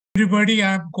everybody.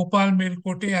 I'm Gopal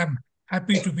Melkote. I'm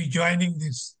happy to be joining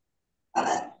this.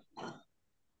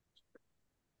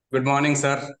 Good morning,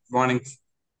 sir. Good morning.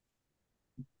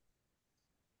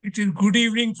 It is good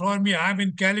evening for me. I'm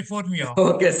in California.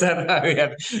 Okay, sir.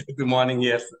 Good morning,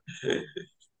 yes.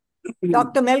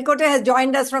 Dr. Melkote has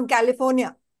joined us from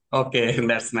California. Okay,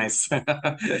 that's nice.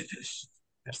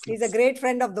 He's a great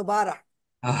friend of Dubara.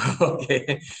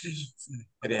 Okay,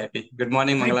 very happy. Good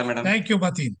morning, Mangala madam. Thank you,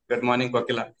 Matin. Good morning,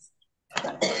 Kokila.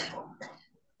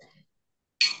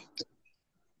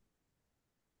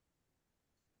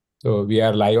 So we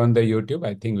are live on the YouTube.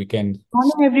 I think we can. Good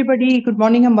morning, everybody. Good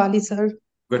morning, Ambali, sir.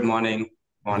 Good morning.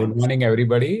 Good morning,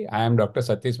 everybody. I am Dr.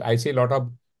 Satish. I see a lot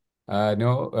of,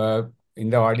 in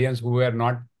the audience who were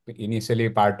not initially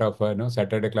part of,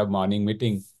 Saturday Club morning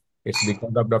meeting. It's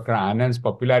because of Dr. Anand's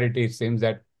popularity. It seems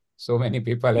that so many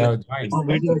people have joined.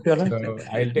 So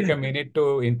I'll take a minute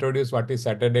to introduce what is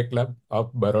Saturday Club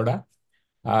of Baroda.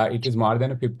 It is more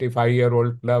than a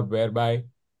 55-year-old club whereby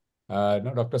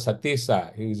Dr.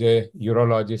 Satish, he is a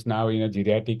urologist now in a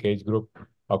geriatric age group,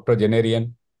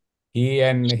 octogenarian. He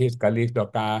and his colleagues,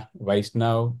 Dr.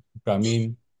 Vaishnav,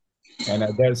 Pramin, and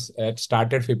others had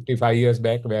started 55 years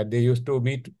back where they used to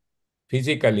meet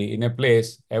physically in a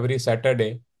place every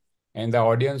Saturday, and the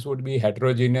audience would be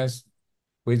heterogeneous,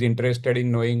 who is interested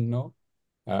in knowing,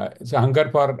 it's a hunger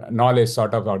for knowledge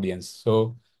sort of audience.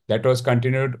 So that was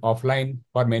continued offline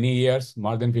for many years,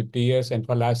 more than 50 years, and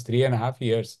for last 3.5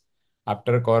 years,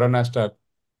 after Corona struck,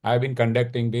 I've been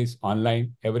conducting this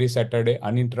online every Saturday,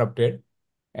 uninterrupted,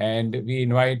 and we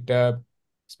invite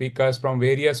speakers from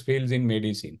various fields in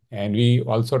medicine, and we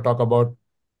also talk about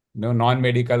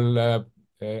non-medical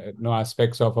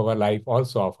aspects of our life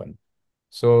also often.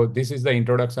 So this is the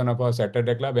introduction of our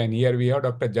Saturday Club, and here we have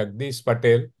Dr. Jagdish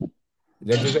Patel.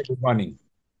 Jagdish, good morning.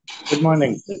 Good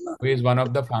morning. Who is one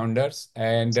of the founders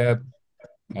and a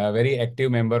very active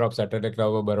member of Saturday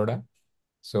Club of Baroda.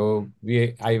 So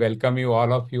I welcome you,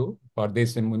 all of you, for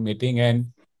this meeting,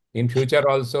 and in future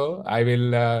also, I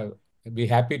will be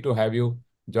happy to have you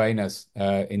join us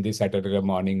in this Saturday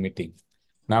morning meeting.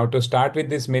 Now, to start with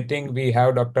this meeting, we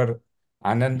have Dr.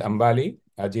 Anand Ambali,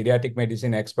 a geriatric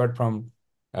medicine expert from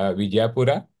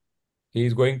Vijayapura. He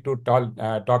is going to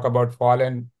talk about fall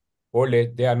and old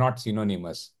age. They are not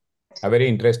synonymous. A very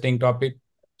interesting topic.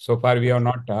 So far, we have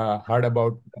not heard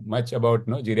much about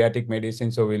geriatric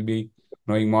medicine, so we'll be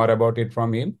knowing more about it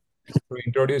from him. To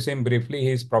introduce him briefly,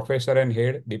 he is Professor and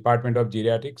Head, Department of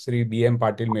Geriatrics, Sri B.M.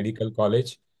 Patil Medical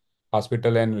College,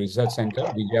 Hospital and Research Center,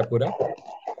 Vijayapura.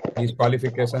 His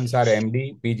qualifications are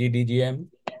MD, PGDGM,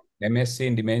 MSc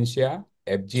in Dementia,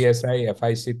 FGSI,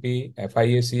 FICP,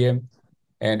 FIACM,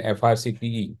 and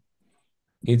FRCPE.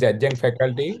 He is adjunct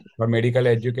faculty for medical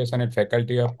education at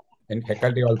faculty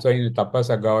also in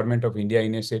Tapasa Government of India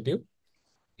Initiative.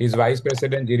 He is Vice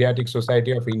President, Geriatric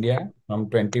Society of India from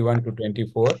 21 to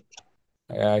 24.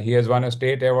 He has won a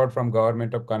state award from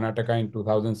Government of Karnataka in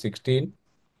 2016.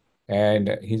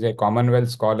 And he's a Commonwealth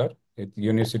Scholar at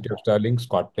University of Stirling,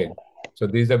 Scotland. So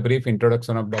this is a brief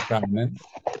introduction of Dr. Anand.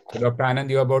 So Dr. Anand,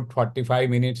 you have about 45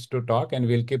 minutes to talk, and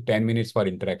we'll keep 10 minutes for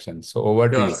interactions. So over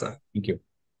to you. Sir. Thank you.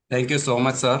 Thank you so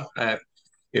much, sir.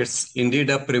 It's indeed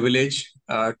a privilege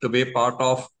to be part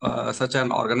of such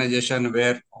an organization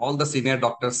where all the senior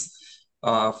doctors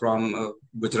from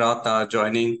Gujarat are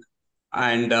joining.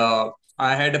 And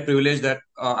I had a privilege that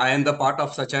I am the part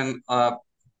of such an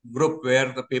group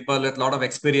where the people with a lot of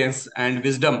experience and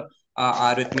wisdom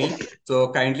are with me. So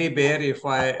kindly bear if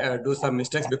I do some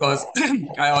mistakes, because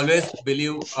I always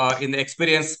believe in the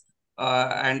experience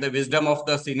and the wisdom of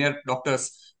the senior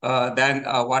doctors than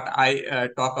what I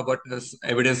talk about is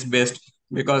evidence-based,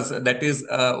 because that is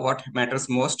what matters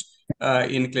most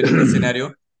in clinical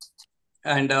scenario.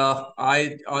 And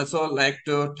I also like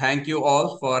to thank you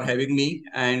all for having me,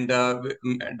 and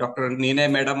Dr.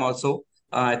 Nene madam also.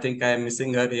 I think I am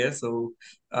missing her here. So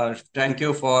thank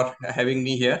you for having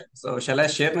me here. So shall I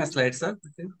share my slides, sir?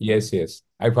 Yes.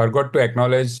 I forgot to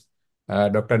acknowledge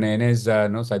Dr. Nene's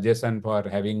suggestion for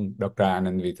having Dr.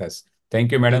 Anand with us.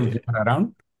 Thank you, madam, if you are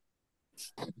around.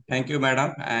 Thank you,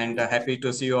 madam, and happy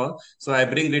to see you all. So I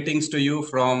bring greetings to you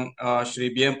from Sri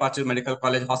B.M. Patil Medical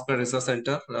College Hospital Research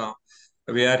Center.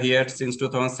 We are here since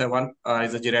 2007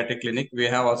 as a geriatric clinic. We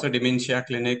have also dementia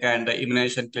clinic and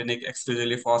immunization clinic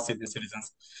exclusively for senior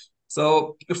citizens.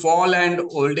 So fall and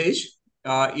old age,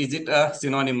 is it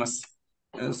synonymous?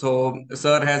 So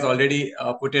sir has already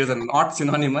put it as not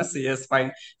synonymous. Yes,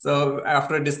 fine. So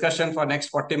after discussion for next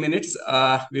 40 minutes,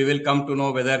 we will come to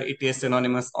know whether it is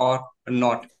synonymous or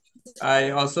not.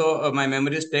 I also, my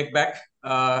memories take back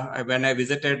when I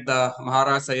visited the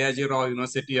Maharaj Sayaji Rao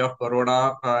University of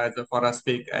Baroda for a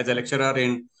speak as a lecturer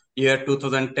in year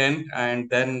 2010. And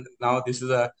then now this is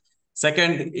a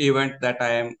second event that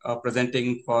I am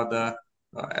presenting for the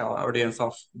audience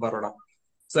of Baroda.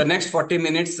 So next 40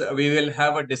 minutes, we will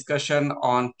have a discussion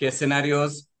on case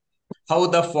scenarios, how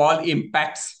the fall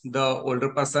impacts the older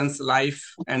person's life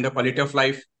and the quality of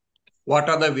life, what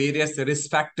are the various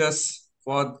risk factors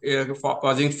for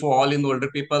causing fall in older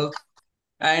people,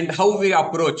 and how we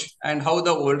approach and how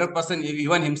the older person,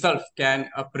 even himself, can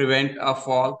prevent a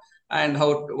fall, and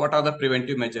what are the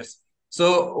preventive measures.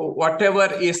 So whatever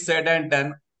is said and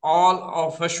done, all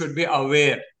of us should be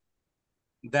aware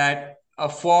that a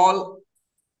fall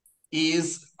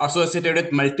is associated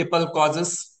with multiple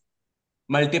causes,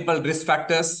 multiple risk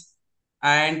factors,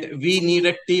 and we need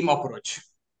a team approach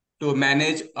to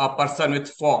manage a person with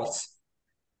falls.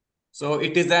 So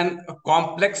it is a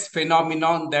complex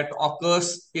phenomenon that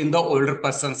occurs in the older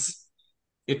persons.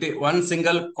 One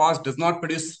single cause does not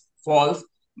produce falls.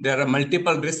 There are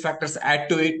multiple risk factors add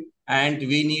to it, and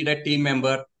we need a team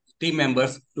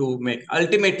members to make.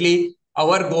 Ultimately,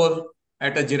 our goal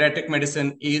at a geriatric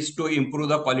medicine is to improve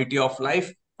the quality of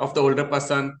life of the older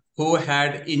person who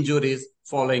had injuries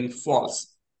following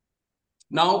falls.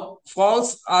 Now,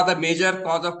 falls are the major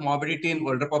cause of morbidity in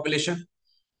older population.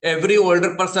 Every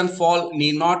older person fall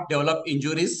need not develop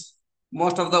injuries.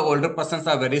 Most of the older persons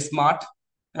are very smart.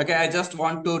 Okay, I just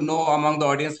want to know among the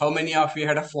audience, how many of you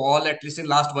had a fall at least in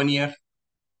last 1 year?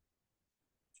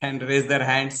 Can raise their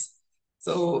hands.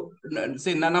 So,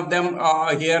 see, none of them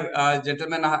here,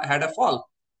 gentlemen, had a fall.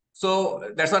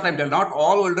 So that's what I'm telling. Not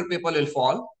all older people will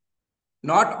fall.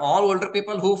 Not all older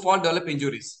people who fall develop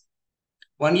injuries.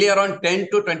 Only around 10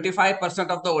 to 25%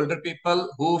 of the older people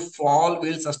who fall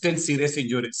will sustain serious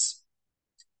injuries.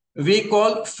 We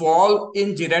call fall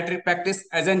in geriatric practice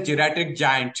as a geriatric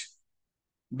giant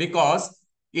because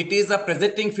it is a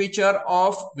presenting feature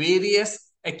of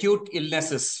various acute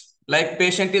illnesses. Like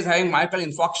patient is having mitral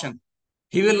infarction.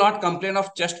 He will not complain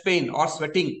of chest pain or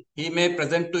sweating. He may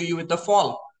present to you with a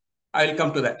fall. I will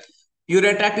come to that.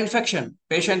 Urinary tract infection.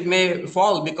 Patient may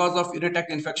fall because of urinary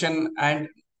tract infection and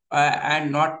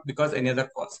not because any other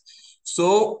cause.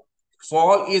 So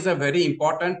fall is a very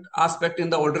important aspect in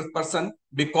the older person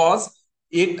because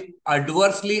it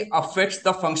adversely affects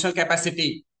the functional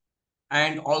capacity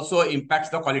and also impacts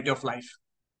the quality of life.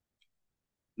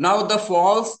 Now the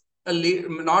falls,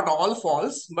 not all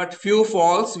falls, but few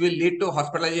falls will lead to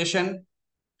hospitalization.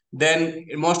 Then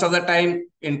most of the time,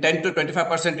 in 10 to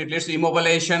 25%, it leads to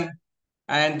immobilization.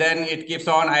 And then it keeps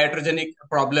on iatrogenic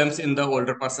problems in the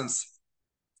older persons.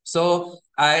 So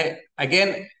I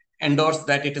again endorse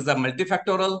that it is a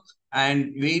multifactorial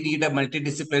and we need a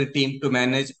multidisciplinary team to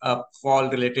manage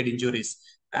fall-related injuries.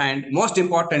 And most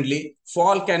importantly,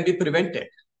 fall can be prevented.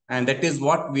 And that is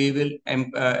what we will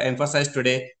emphasize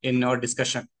today in our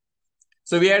discussion.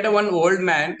 So we had one old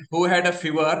man who had a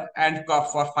fever and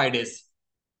cough for 5 days.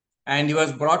 And he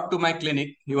was brought to my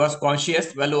clinic. He was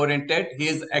conscious, well-oriented.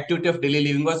 His activity of daily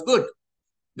living was good.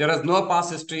 There was no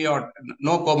past history or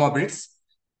no comorbidities.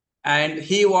 And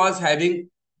he was having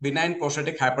benign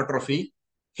prostatic hypertrophy.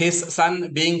 His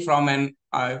son being from an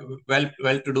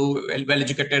well-to-do,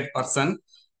 well-educated person.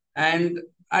 And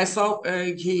I saw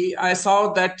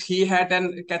that he had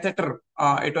a catheter.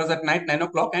 It was at night, 9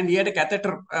 o'clock, and he had a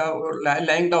catheter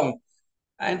lying down.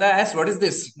 And I asked, what is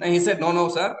this? And he said, no,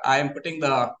 sir, I am putting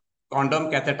the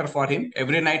condom catheter for him.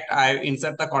 Every night I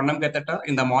insert the condom catheter.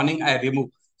 In the morning, I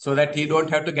remove so that he don't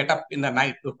have to get up in the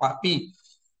night to pee.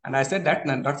 And I said, that's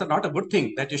not a good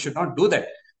thing, that you should not do that.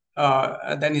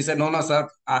 Then he said, no, sir,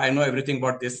 I know everything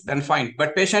about this. Then fine.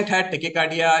 But patient had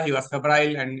tachycardia, he was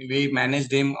febrile, and we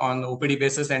managed him on OPD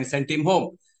basis and sent him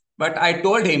home. But I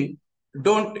told him,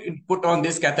 don't put on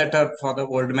this catheter for the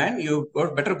old man. You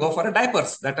better go for a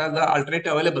diapers. That are the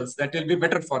alternative availables. That will be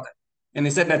better for that. And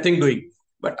he said, nothing doing.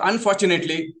 But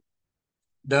unfortunately,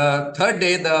 the third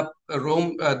day, the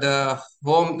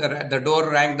door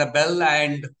rang the bell,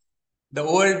 and the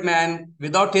old man,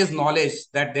 without his knowledge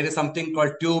that there is something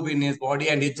called tube in his body,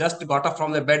 and he just got up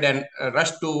from the bed and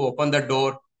rushed to open the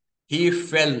door. He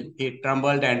fell, he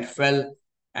trembled and fell,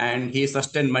 and he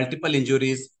sustained multiple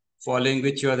injuries, following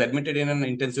which he was admitted in an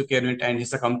intensive care unit and he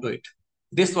succumbed to it.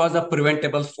 This was a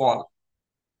preventable fall.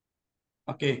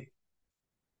 Okay.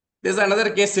 There's another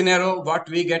case scenario, what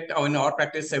we get in our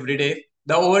practice every day.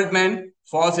 The old man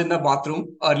falls in the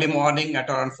bathroom early morning at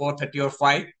around 4:30 or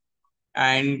 5.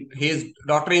 And his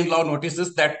daughter-in-law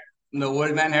notices that the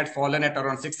old man had fallen at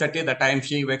around 6:30, the time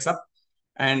she wakes up.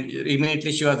 And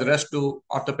immediately she was rushed to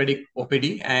orthopedic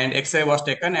OPD and X-ray was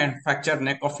taken and fractured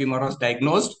neck of femur was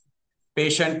diagnosed.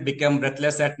 patient become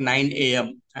breathless at 9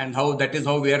 a.m. and how that is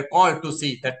how we are called to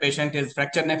see that patient is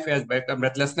fracture neck has become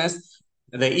breathlessness.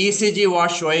 The ECG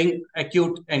was showing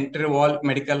acute interval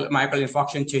myocardial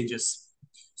infarction changes.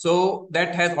 So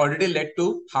that has already led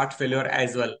to heart failure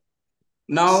as well.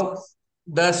 Now,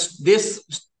 this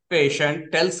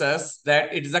patient tells us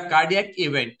that it is a cardiac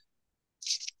event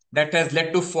that has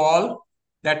led to fall,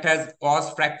 that has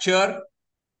caused fracture,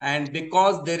 and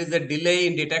because there is a delay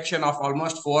in detection of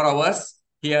almost 4 hours,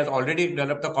 he has already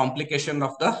developed the complication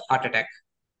of the heart attack.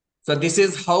 So this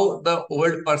is how the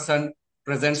old person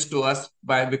presents to us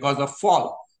because of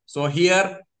fall. So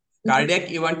here,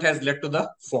 cardiac event has led to the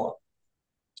fall.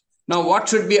 Now, what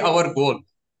should be our goal?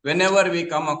 Whenever we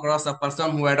come across a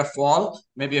person who had a fall,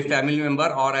 maybe a family member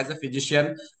or as a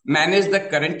physician, manage the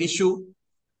current issue,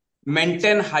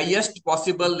 maintain highest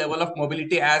possible level of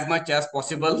mobility as much as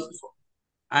possible,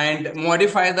 and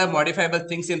modify the modifiable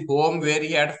things in home where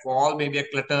he had fall, maybe a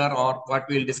clutter or what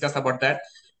we'll discuss about that.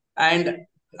 And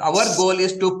our goal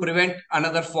is to prevent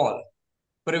another fall.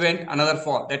 Prevent another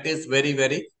fall. That is very,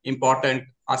 very important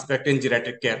aspect in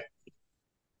geriatric care.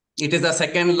 It is the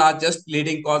second largest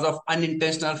leading cause of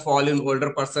unintentional fall in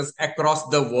older persons across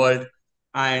the world.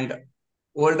 And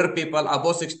older people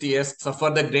above 60 years suffer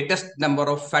the greatest number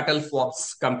of fatal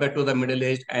falls compared to the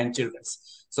middle-aged and children.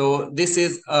 So this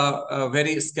is a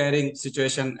very scary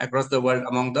situation across the world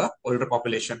among the older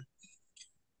population.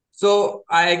 So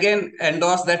I again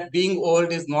endorse that being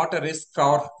old is not a risk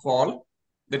for fall.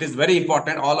 That is very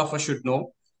important. All of us should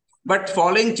know. But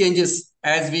following changes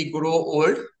as we grow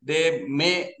old, they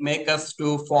may make us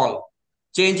to fall.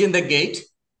 Change in the gait,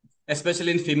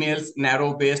 especially in females,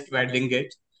 narrow-based waddling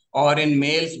gait, or in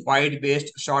males,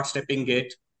 wide-based short-stepping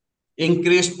gait,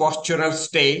 increased postural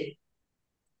stay,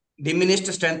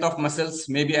 diminished strength of muscles,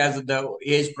 maybe as the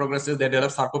age progresses, they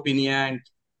develop sarcopenia,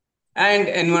 and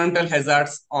environmental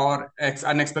hazards or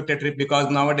unexpected trip, because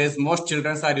nowadays most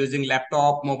children are using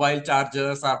laptop, mobile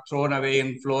chargers are thrown away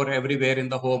in floor everywhere in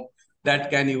the home.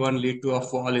 That can even lead to a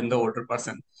fall in the older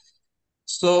person.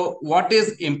 So what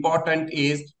is important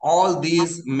is all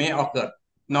these may occur.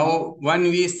 Now, when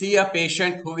we see a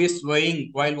patient who is swaying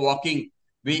while walking,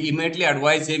 we immediately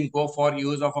advise him go for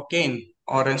use of a cane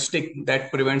or a stick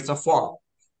that prevents a fall.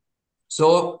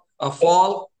 So a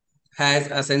fall has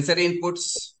a sensory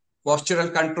inputs,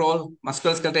 postural control,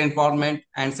 musculoskeletal involvement,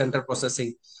 and central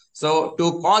processing. So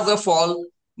to cause a fall,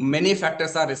 many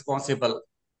factors are responsible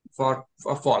for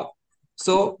fall.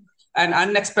 So an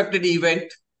unexpected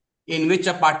event in which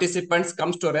a participant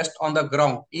comes to rest on the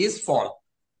ground is fall.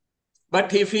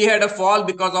 But if he had a fall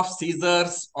because of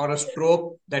seizures or a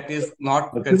stroke, that is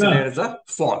not considered as a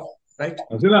fall, right?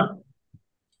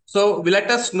 So let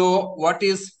us know what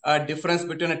is a difference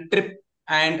between a trip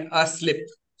and a slip.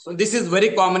 So this is very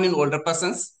common in older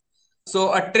persons.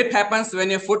 So a trip happens when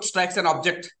your foot strikes an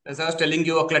object, as I was telling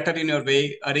you, a clutter in your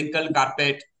way, a wrinkled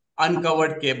carpet,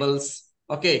 uncovered cables,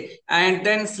 okay? And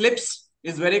then slips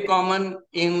is very common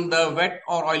in the wet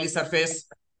or oily surface,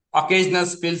 occasional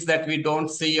spills that we don't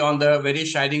see on the very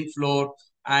shining floor,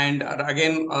 and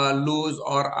again, loose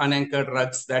or unanchored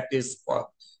rugs, that is.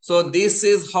 So this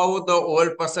is how the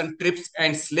old person trips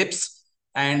and slips,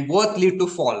 and both lead to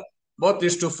fall. Both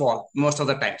leads to fall most of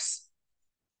the times.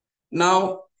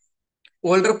 Now,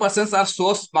 older persons are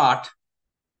so smart,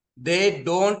 they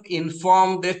don't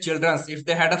inform their children if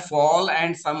they had a fall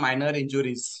and some minor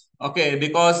injuries. Okay,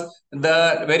 because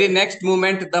the very next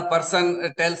moment the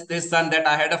person tells this son that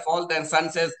I had a fall, then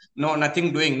son says, no,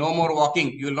 nothing doing, no more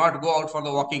walking. You will not go out for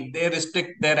the walking. They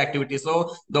restrict their activity.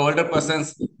 So the older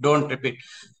persons don't repeat,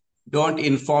 don't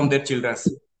inform their children.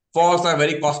 Falls are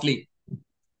very costly.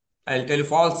 I'll tell you,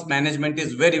 falls management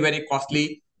is very, very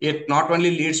costly. It not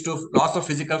only leads to loss of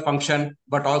physical function,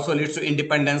 but also leads to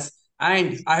independence.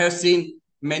 And I have seen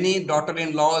many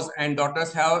daughter-in-laws and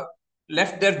daughters have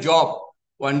left their job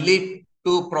only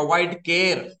to provide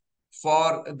care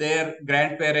for their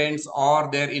grandparents or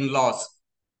their in-laws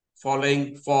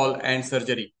following fall and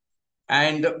surgery.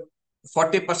 And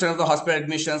 40% of the hospital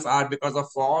admissions are because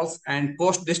of falls, and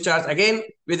post-discharge, again,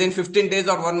 within 15 days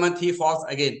or 1 month, he falls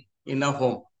again in a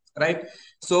home, right?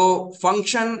 So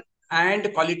function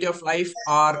and quality of life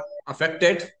are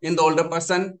affected in the older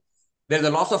person. There's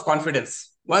a loss of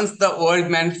confidence. Once the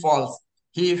old man falls,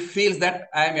 he feels that,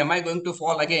 am I going to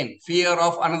fall again? Fear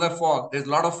of another fall. There's a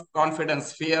lot of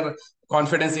confidence,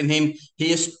 confidence in him.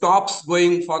 He stops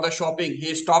going for the shopping.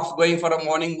 He stops going for a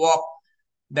morning walk.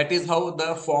 That is how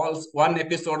the falls, one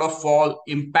episode of fall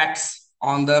impacts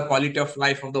on the quality of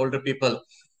life of the older people.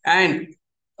 And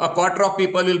a quarter of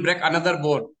people will break another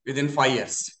bone within 5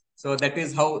 years. So that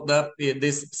is how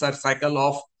this cycle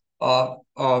of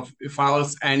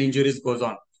falls and injuries goes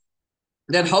on.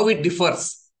 Then how it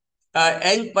differs.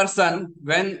 A young person,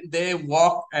 when they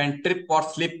walk and trip or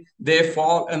slip, they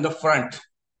fall in the front.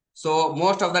 So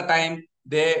most of the time,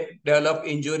 they develop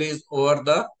injuries over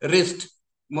the wrist.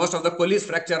 Most of the Colles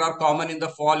fracture are common in the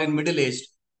fall in middle age,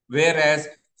 whereas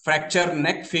fracture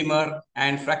neck femur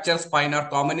and fracture spine are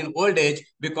common in old age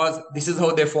because this is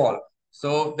how they fall.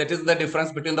 So that is the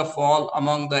difference between the fall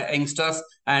among the youngsters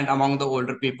and among the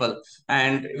older people.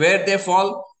 And where they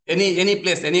fall, any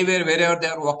place, anywhere, wherever they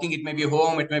are walking, it may be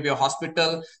home, it may be a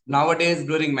hospital. Nowadays,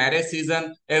 during marriage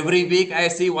season, every week I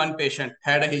see one patient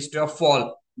had a history of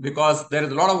fall because there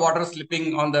is a lot of water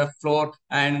slipping on the floor,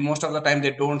 and most of the time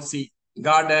they don't see.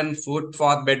 Garden,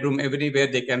 footpath, bedroom, everywhere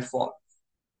they can fall.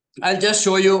 I'll just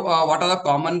show you what are the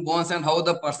common bones and how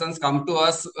the persons come to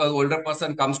us. Older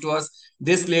person comes to us.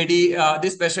 This lady,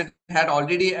 this patient had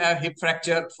already a hip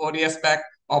fracture 4 years back,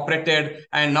 operated,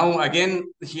 and now again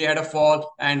he had a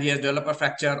fall and he has developed a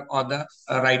fracture on the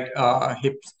right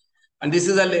hip. And this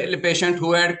is a patient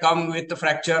who had come with the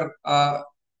fracture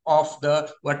of the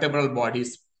vertebral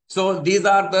bodies. So these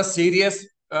are the serious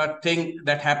thing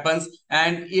that happens,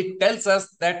 and it tells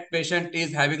us that patient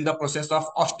is having the process of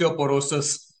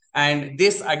osteoporosis. And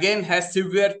this again has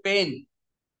severe pain.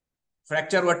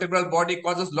 Fracture vertebral body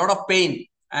causes a lot of pain,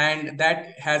 and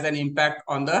that has an impact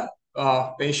on the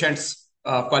patient's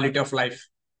quality of life.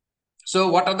 So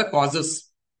what are the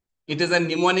causes? It is a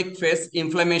pneumonic phase,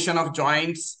 inflammation of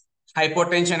joints,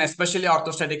 hypotension, especially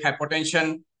orthostatic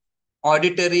hypotension,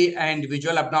 auditory and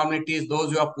visual abnormalities.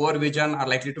 Those who have poor vision are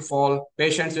likely to fall.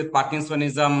 Patients with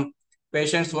Parkinsonism,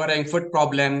 patients who are having foot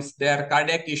problems, their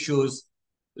cardiac issues,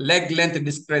 leg length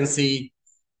discrepancy,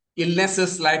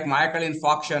 illnesses like myocardial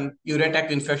infarction, urinary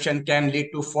tract infection can lead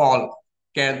to fall.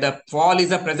 Okay, the fall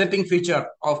is a presenting feature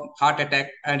of heart attack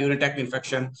and urinary tract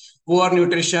infection. Poor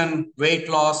nutrition, weight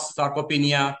loss,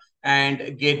 sarcopenia,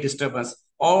 and gait disturbance.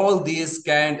 All these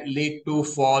can lead to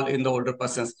fall in the older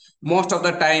persons. Most of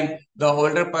the time, the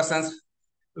older persons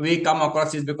we come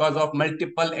across is because of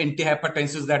multiple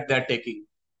antihypertensives that they're taking.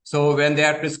 So when they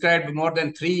are prescribed more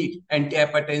than 3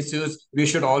 antihypertensives, we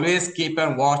should always keep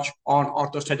and watch on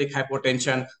orthostatic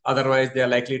hypotension. Otherwise, they are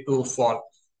likely to fall.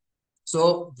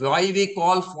 So why we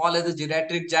call fall as a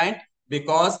geriatric giant?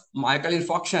 Because myocardial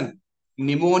infarction,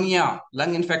 pneumonia,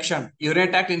 lung infection, urinary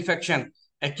tract infection,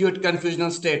 acute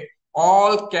confusional state,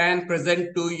 all can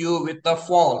present to you with the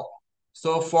fall.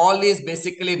 So fall is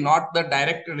basically not the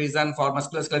direct reason for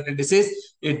musculoskeletal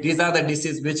disease. These are the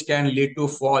diseases which can lead to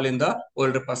fall in the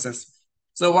older persons.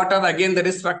 So what are again the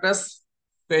risk factors?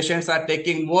 Patients are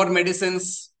taking more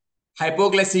medicines.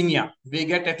 Hypoglycemia. We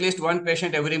get at least one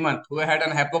patient every month who had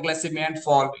an hypoglycemia and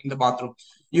fall in the bathroom.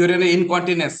 Urinary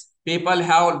incontinence. People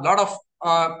have a lot of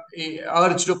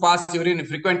urge to pass urine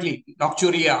frequently.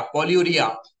 Nocturia,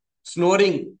 polyuria,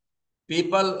 snoring.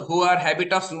 People who are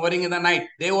habit of snoring in the night,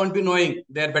 they won't be knowing.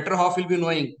 Their better half will be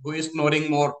knowing who is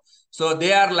snoring more. So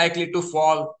they are likely to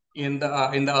fall in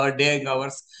the day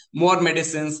hours. More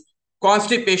medicines.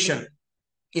 Constipation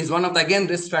is one of the again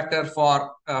risk factor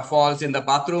for falls in the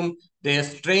bathroom. They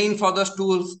strain for the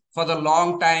stools for the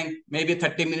long time, maybe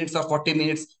 30 minutes or 40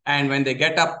 minutes. And when they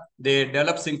get up, they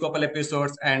develop syncopal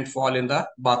episodes and fall in the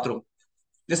bathroom.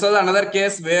 This was another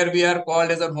case where we are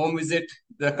called as a home visit.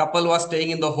 The couple was staying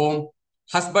in the home.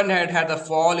 Husband had a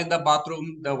fall in the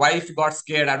bathroom. The wife got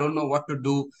scared. I don't know what to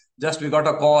do. Just we got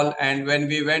a call. And when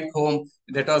we went home,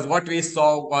 that was what we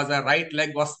saw was a right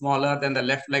leg was smaller than the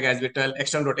left leg as we tell,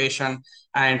 external rotation.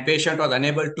 And patient was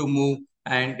unable to move.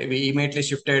 And we immediately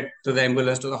shifted to the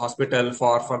ambulance to the hospital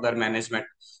for further management.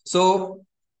 So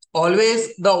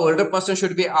always the older person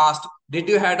should be asked, did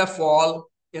you had a fall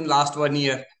in last 1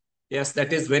 year? Yes,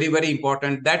 that is very, very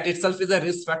important. That itself is a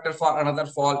risk factor for another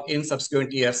fall in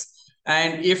subsequent years.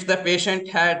 And if the person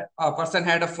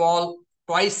had a fall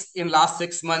twice in last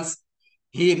 6 months,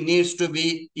 he needs to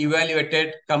be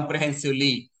evaluated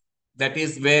comprehensively. That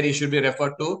is where he should be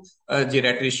referred to a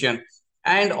geriatrician.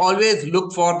 And always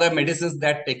look for the medicines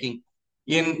that taking.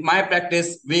 In my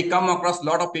practice, we come across a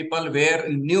lot of people where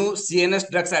new CNS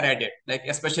drugs are added, like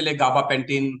especially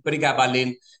gabapentin,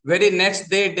 pregabalin. Very next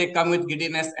day, they come with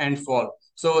giddiness and fall.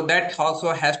 So that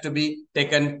also has to be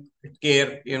taken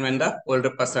care even in the older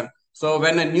person. So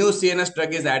when a new CNS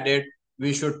drug is added,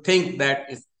 we should think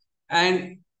that is.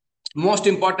 And most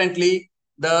importantly,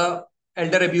 the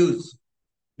elder abuse.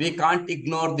 We can't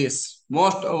ignore this.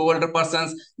 Most older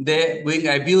persons, they being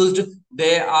abused,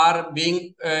 they are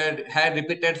being had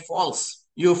repeated falls.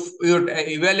 You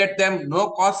evaluate them, no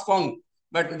cause found.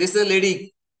 But this is a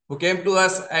lady who came to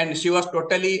us and she was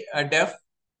totally deaf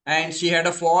and she had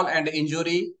a fall and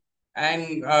injury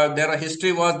And their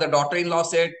history was the daughter-in-law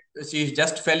said she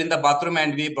just fell in the bathroom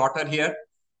and we brought her here.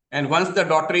 And once the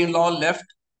daughter-in-law left,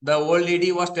 the old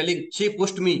lady was telling, she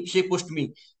pushed me, she pushed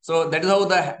me. So that is how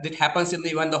it happens in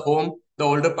even the home. The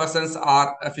older persons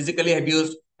are physically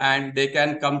abused and they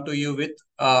can come to you with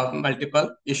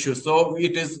multiple issues. So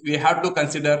we have to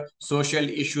consider social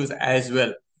issues as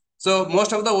well. So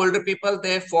most of the older people,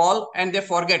 they fall and they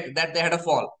forget that they had a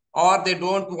fall, or they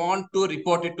don't want to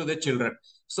report it to the children.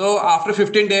 So after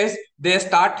 15 days, they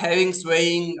start having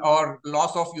swaying or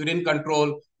loss of urine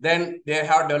control. Then they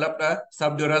have developed a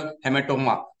subdural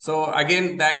hematoma. So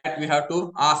again, that we have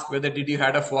to ask whether did you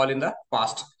had a fall in the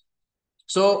past.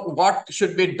 So what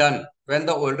should be done when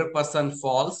the older person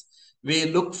falls? We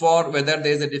look for whether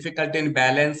there is a difficulty in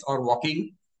balance or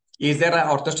walking. Is there an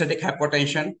orthostatic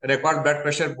hypotension? Record blood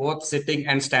pressure both sitting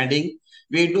and standing.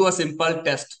 We do a simple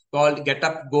test called get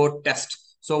up go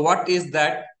test. So what is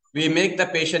that? We make the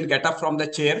patient get up from the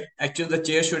chair. Actually, the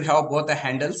chair should have both the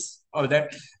handles of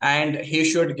that, and he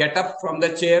should get up from the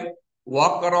chair,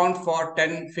 walk around for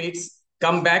 10 feet,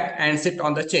 come back and sit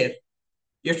on the chair.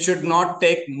 It should not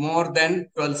take more than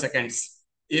 12 seconds.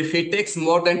 If he takes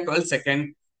more than 12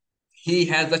 seconds, he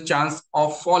has a chance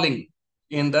of falling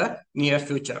in the near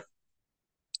future.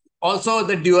 Also,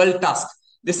 the dual task.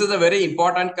 This is a very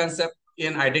important concept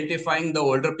in identifying the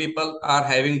older people are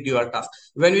having dual task.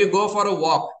 When we go for a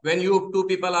walk, when you two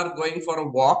people are going for a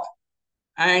walk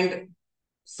and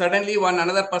suddenly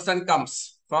another person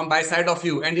comes from by side of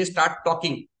you and he start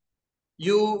talking,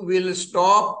 you will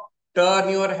stop, turn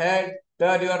your head,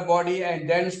 turn your body, and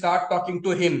then start talking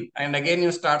to him. And again,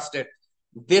 you start state.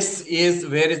 This is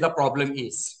where is the problem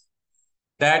is.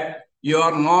 That you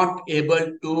are not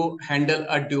able to handle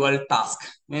a dual task.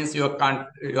 Means you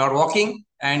are walking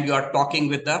and you are talking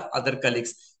with the other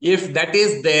colleagues. If that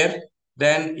is there,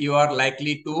 then you are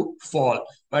likely to fall.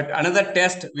 But another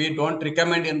test we don't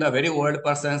recommend in the very old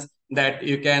persons, that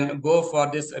you can go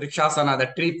for this Rikshasana,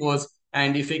 the tree pose,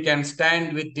 and if he can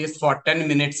stand with this for 10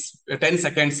 minutes, 10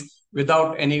 seconds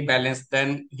without any balance,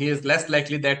 then he is less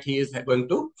likely that he is going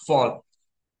to fall.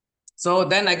 So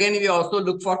then again, we also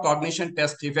look for cognition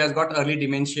test. If he has got early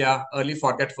dementia, early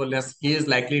forgetfulness, he is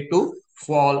likely to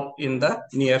fall in the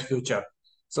near future.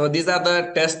 So these are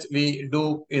the tests we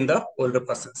do in the older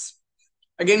persons.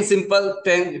 Again, simple,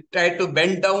 try to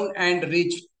bend down and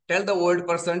reach. Tell the old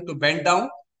person to bend down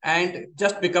and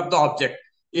just pick up the object.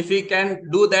 If he can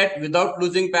do that without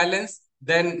losing balance,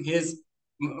 then his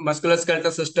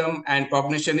musculoskeletal system and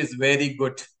cognition is very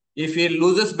good. If he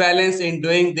loses balance in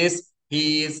doing this,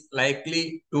 he is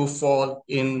likely to fall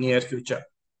in near future.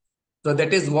 So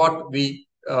that is what we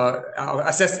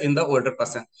assess in the older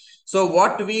person. So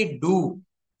what we do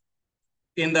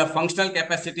in the functional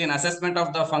capacity and assessment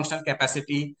of the functional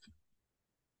capacity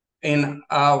in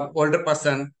older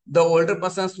person, the older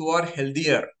persons who are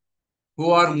healthier, who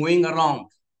are moving around,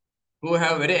 who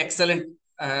have very excellent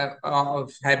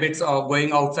habits of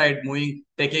going outside, moving,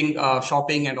 taking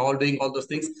shopping and all, doing all those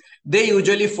things, they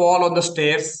usually fall on the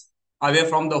stairs away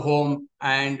from the home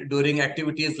and during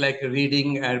activities like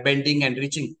reading and bending and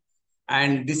reaching.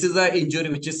 And this is an injury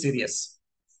which is serious.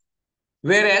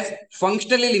 Whereas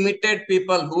functionally limited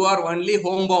people who are only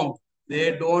homebound,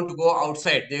 they don't go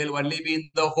outside. They will only be in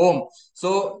the home.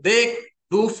 So they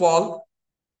do fall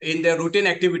in their routine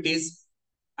activities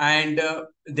and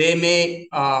they may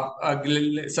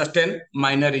sustain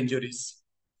minor injuries.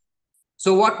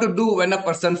 So what to do when a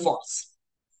person falls?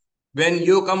 When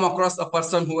you come across a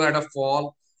person who had a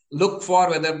fall, look for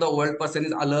whether the old person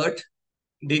is alert.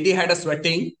 Did he had a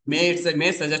sweating? May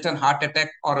suggest a heart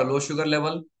attack or a low sugar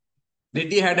level.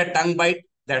 Did he had a tongue bite?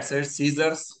 That says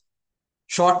seizures.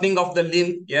 Shortening of the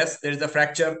limb. Yes, there is a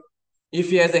fracture. If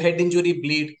he has a head injury,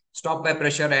 bleed, stop by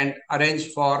pressure and arrange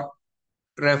for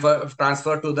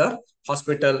transfer to the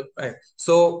hospital.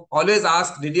 So always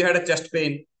ask, did you had a chest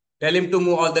pain? Tell him to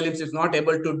move all the limbs. If not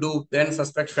able to do, then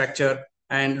suspect fracture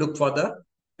and look for the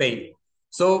pain.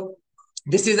 So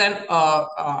this is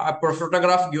a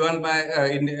photograph given by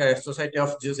in Society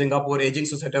of Singapore, Aging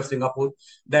Society of Singapore,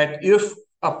 that if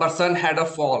a person had a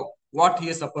fall, what he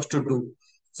is supposed to do.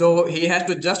 So he has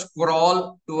to just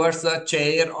crawl towards a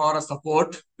chair or a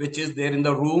support which is there in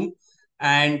the room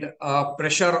and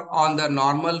pressure on the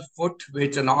normal foot,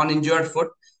 which is a non-injured foot,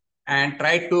 and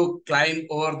try to climb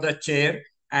over the chair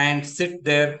and sit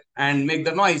there and make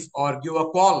the noise or give a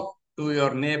call to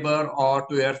your neighbor or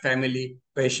to your family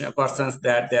persons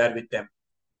that they are with them.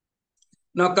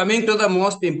 Now, coming to the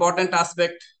most important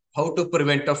aspect, how to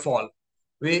prevent a fall.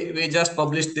 We just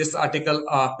published this article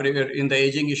in the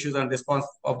Aging Issues and Response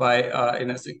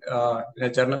in a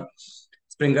journal.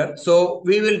 Springer. So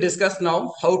we will discuss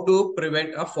now how to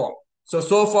prevent a fall.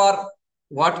 So far,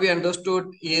 what we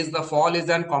understood is the fall is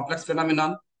a complex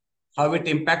phenomenon, how it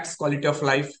impacts quality of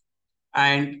life,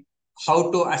 and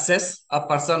how to assess a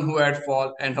person who had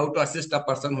fall and how to assist a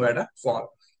person who had a fall.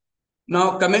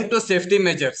 Now, coming to safety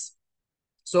measures.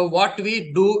 So what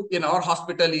we do in our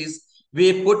hospital is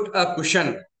we put a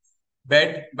cushion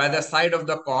bed by the side of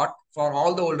the cot for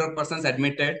all the older persons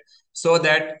admitted, so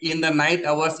that in the night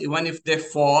hours, even if they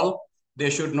fall, they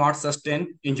should not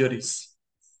sustain injuries.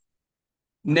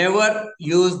 Never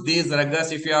use these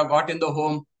ruggers if you have got in the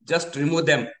home. Just remove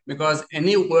them, because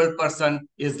any old person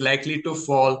is likely to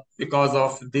fall because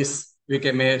of this. We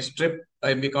may strip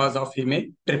because of he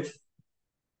may trip.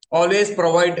 Always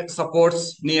provide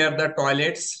supports near the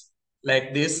toilets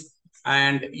like this,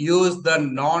 and use the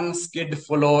non-skid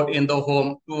floor in the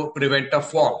home to prevent a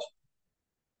fall.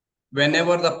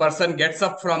 Whenever the person gets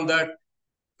up from the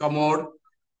commode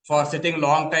for sitting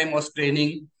long time or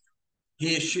straining,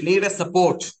 he need a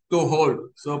support to hold.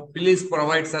 So please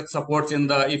provide such supports in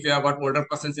the, if you have got older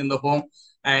persons in the home,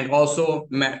 and also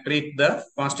treat the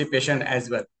constipation as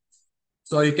well.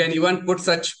 So you can even put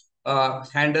such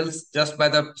handles just by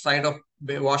the side of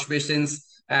wash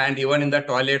basins and even in the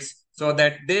toilets, so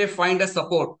that they find a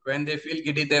support. When they feel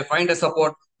giddy, they find a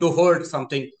support to hold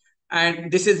something.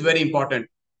 And this is very important.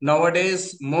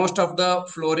 Nowadays, most of the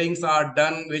floorings are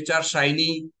done which are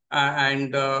shiny,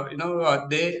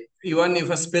 they, even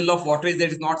if a spill of water is there,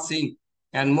 is not seen.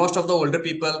 And most of the older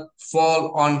people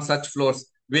fall on such floors,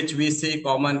 which we see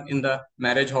common in the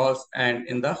marriage halls and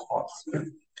in the halls.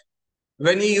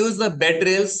 When you use the bed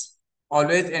rails,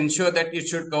 always ensure that it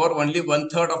should cover only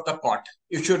 1/3 of the cot.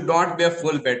 It should not be a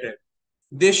full bed rail.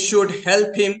 This should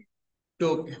help him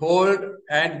to hold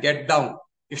and get down.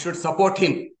 It should support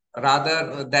him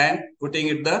rather than putting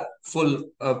it the full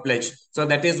pledge. So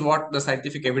that is what the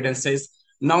scientific evidence says.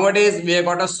 Nowadays, we have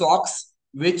got a socks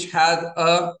which has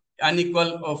a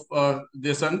unequal of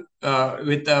this one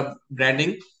with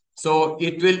branding. So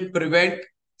it will prevent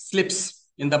slips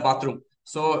in the bathroom.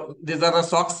 So these are the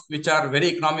socks which are very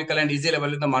economical and easy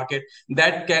available in the market,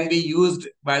 that can be used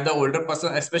by the older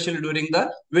person, especially during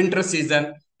the winter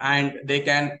season, and they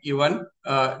can even,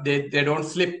 they don't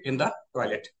slip in the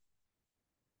toilet.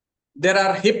 There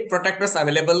are hip protectors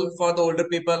available for the older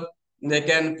people. They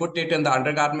can put it in the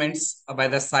undergarments by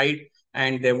the side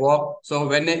and they walk. So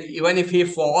even if he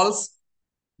falls,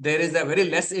 there is a very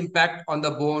less impact on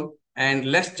the bone and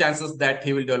less chances that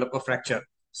he will develop a fracture.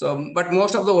 So, but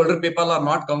most of the older people are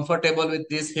not comfortable with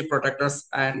these hip protectors,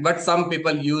 but some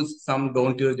people use, some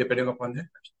don't use, depending upon their.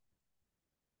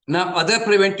 Now, other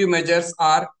preventive measures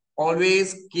are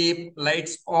always keep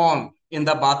lights on in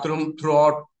the bathroom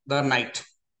throughout the night.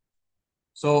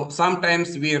 So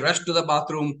sometimes we rush to the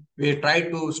bathroom, we try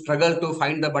to struggle to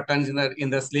find the buttons in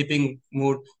the sleeping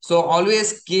mood. So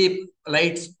always keep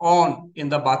lights on in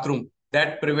the bathroom.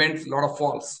 That prevents a lot of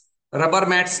falls. Rubber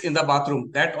mats in the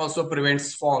bathroom, that also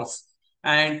prevents falls.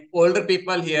 And older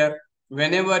people here,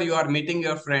 whenever you are meeting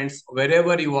your friends,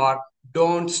 wherever you are,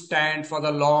 don't stand for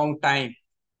the long time.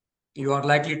 You are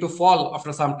likely to fall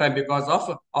after some time because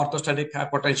of orthostatic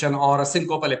hypotension or a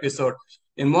syncopal episode.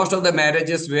 In most of the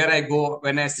marriages where I go,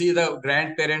 when I see the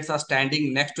grandparents are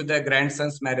standing next to their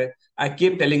grandson's marriage, I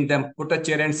keep telling them, put a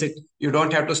chair and sit. You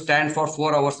don't have to stand for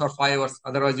 4 hours or 5 hours,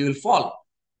 otherwise you will fall.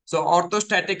 So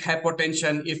orthostatic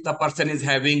hypotension, if the person is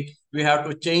having, we have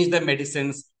to change the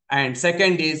medicines. And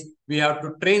second is, we have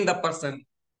to train the person.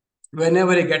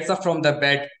 Whenever he gets up from the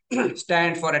bed,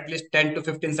 stand for at least 10 to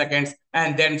 15 seconds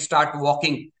and then start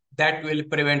walking. That will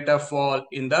prevent a fall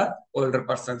in the older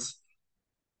persons.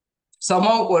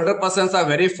 Somehow older persons are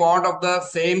very fond of the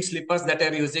same slippers that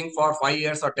they're using for 5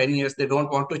 years or 10 years. They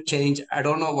don't want to change. I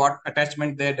don't know what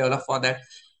attachment they develop for that.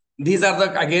 These are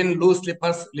the, again, loose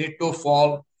slippers lead to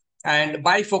fall. And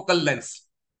bifocal lens.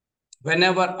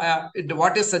 Whenever,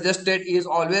 what is suggested is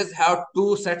always have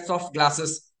 2 sets of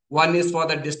glasses. One is for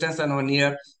the distance and one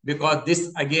near, because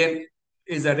this again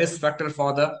is a risk factor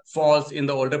for the falls in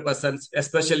the older persons,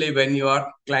 especially when you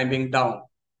are climbing down.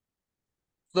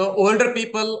 So older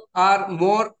people are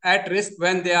more at risk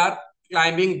when they are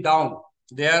climbing down.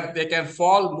 They can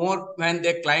fall more when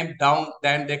they climb down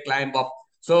than they climb up.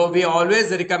 So we always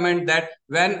recommend that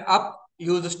when up,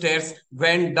 use stairs,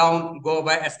 when down, go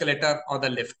by escalator or the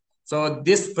lift. So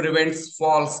this prevents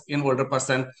falls in older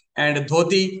person. And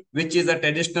dhoti, which is a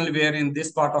traditional wear in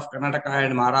this part of Karnataka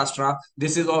and Maharashtra,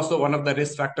 this is also one of the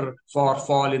risk factor for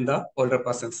fall in the older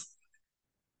persons.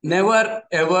 Never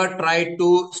ever try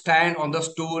to stand on the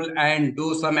stool and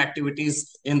do some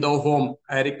activities in the home.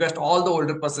 I request all the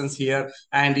older persons here,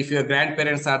 and if your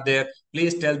grandparents are there,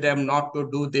 please tell them not to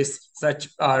do this such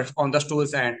on the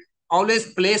stools, and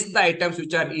always place the items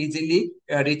which are easily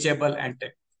reachable and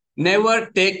take. Never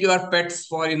take your pets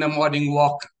for in the morning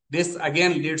walk. This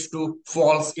again leads to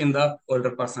falls in the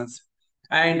older persons.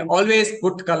 And always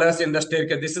put colors in the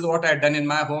staircase. This is what I've done in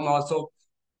my home also.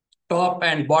 Top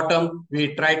and bottom,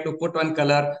 we try to put one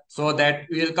color so that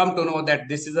we will come to know that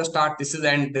this is a start, this is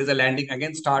end, there's a landing,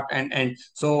 again start and end.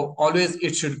 So always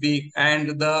it should be,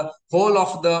 and the whole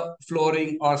of the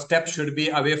flooring or steps should be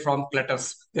away from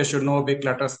clutters. There should no be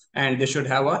clutters, and they should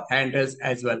have a handrails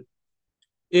as well.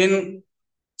 In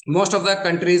most of the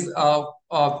countries,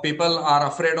 people are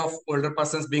afraid of older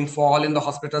persons being fall in the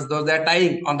hospitals, though they're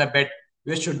dying on the bed,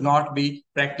 which should not be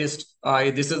practiced.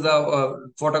 This is a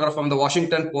photograph from the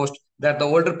Washington Post that the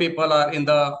older people are in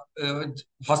the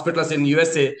hospitals in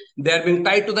USA. They are being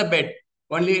tied to the bed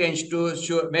only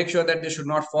to make sure that they should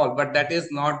not fall. But that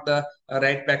is not the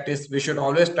right practice. We should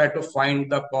always try to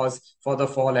find the cause for the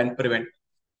fall and prevent.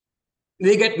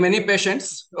 We get many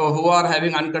patients who are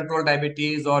having uncontrolled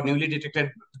diabetes or newly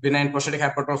detected benign prostatic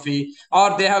hypertrophy,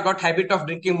 or they have got habit of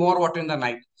drinking more water in the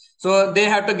night. So they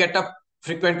have to get up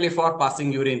frequently for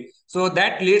passing urine. So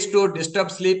that leads to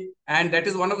disturbed sleep, and that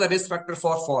is one of the risk factors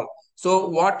for fall. So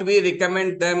what we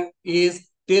recommend them is,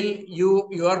 till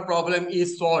your problem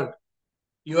is solved,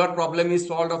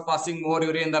 of passing more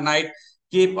urine in the night,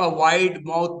 keep a wide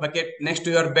mouth bucket next to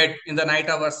your bed in the night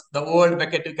hours. The old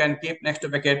bucket you can keep next to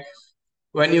bucket.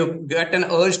 When you get an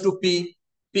urge to pee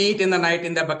it in the night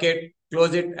in the bucket,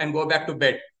 close it and go back to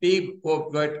bed. Pee, go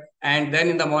good, and then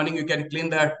in the morning you can clean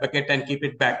the bucket and keep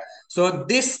it back. So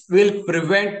this will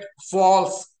prevent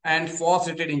falls and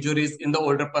falls-related injuries in the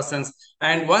older persons.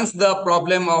 And once the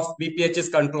problem of BPH is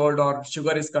controlled or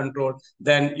sugar is controlled,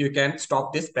 then you can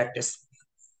stop this practice.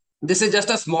 This is just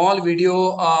a small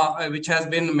video which has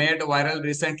been made viral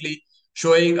recently,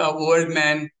 showing an old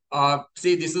man.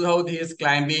 See, this is how he is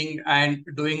climbing and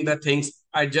doing the things.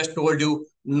 I just told you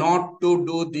not to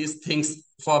do these things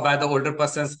by the older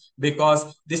persons,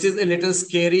 because this is a little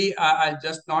scary. I'll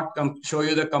just not show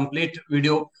you the complete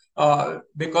video,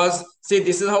 because see,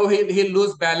 this is how he'll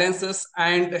lose balances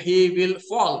and he will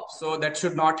fall. So that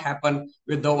should not happen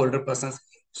with the older persons.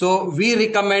 So we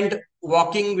recommend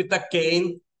walking with a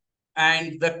cane,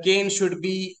 and the cane should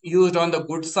be used on the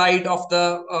good side of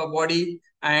the body,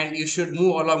 and you should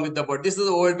move along with the body. This is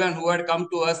an old man who had come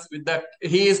to us with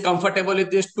he is comfortable with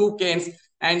these two canes,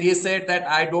 and he said that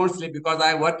I don't sleep because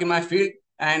I work in my field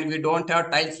and we don't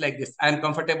have tiles like this. I am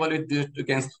comfortable with these two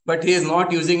canes, but he is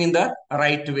not using in the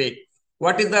right way.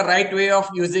 What is the right way of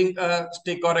using a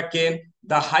stick or a cane?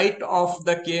 The height of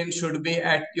the cane should be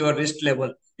at your wrist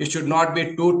level. It should not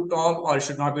be too tall or it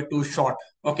should not be too short.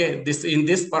 Okay, in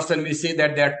this person, we see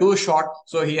that they are too short,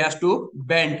 so he has to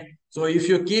bend. So if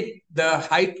you keep the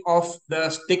height of the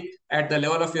stick at the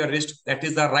level of your wrist, that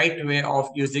is the right way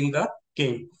of using the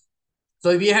cane.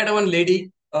 So we had one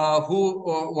lady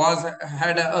who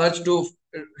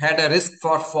had a risk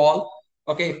for fall.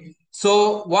 Okay,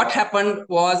 so what happened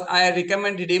was, I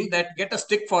recommended him that get a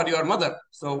stick for your mother.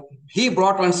 So he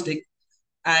brought one stick.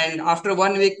 And after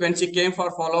 1 week, when she came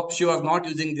for follow-up, she was not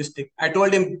using this stick. I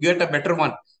told him, get a better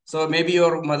one. So maybe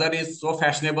your mother is so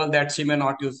fashionable that she may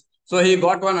not use. So he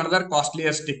got another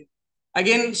costlier stick.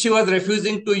 Again, she was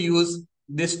refusing to use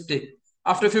this stick.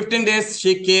 After 15 days,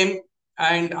 she came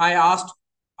and I asked,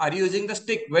 are you using the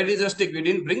stick? Where is the stick? We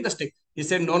didn't bring the stick. He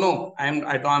said, no, I'm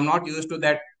not used to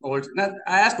that old. Now,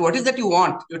 I asked, what is that you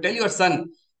want? You tell your son.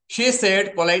 She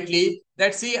said politely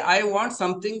that, see, I want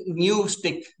something new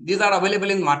stick. These are available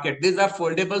in market. These are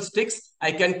foldable sticks.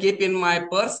 I can keep in my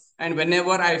purse. And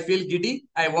whenever I feel giddy,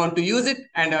 I want to use it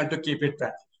and I want to keep it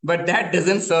back. But that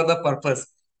doesn't serve the purpose.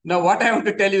 Now, what I want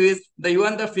to tell you is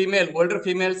even the older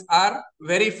females are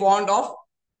very fond of,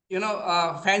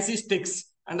 fancy sticks.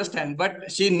 Understand?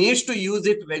 But she needs to use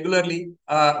it regularly.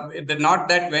 Not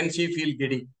that when she feels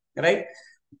giddy, right?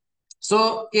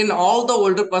 So in all the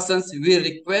older persons, we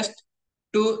request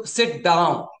to sit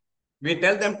down. We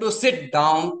tell them to sit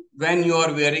down when you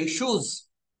are wearing shoes,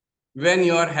 when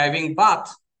you are having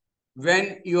bath,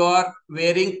 when you are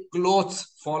wearing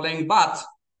clothes following bath.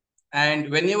 And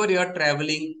whenever you are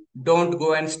traveling, don't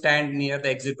go and stand near the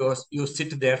exit doors. You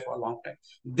sit there for a long time.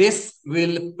 This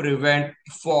will prevent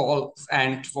falls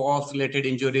and falls-related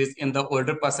injuries in the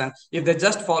older person if they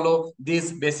just follow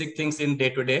these basic things in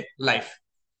day-to-day life.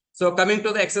 So coming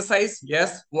to the exercise,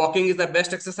 yes, walking is the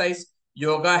best exercise.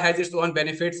 Yoga has its own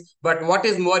benefits, but what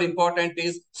is more important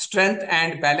is strength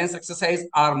and balance exercise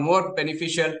are more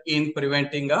beneficial in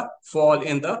preventing a fall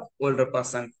in the older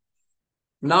person.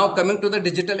 Now coming to the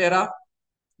digital era,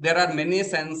 there are many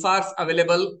sensors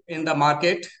available in the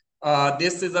market.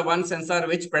 This is the one sensor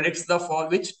which predicts the fall,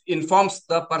 which informs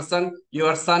the person,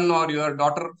 your son or your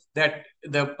daughter, that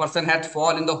the person had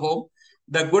fall in the home.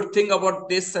 The good thing about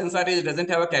this sensor is it doesn't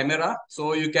have a camera.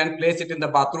 So you can place it in the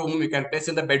bathroom, you can place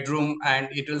in the bedroom, and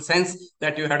it will sense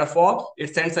that you had a fall.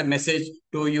 It sends a message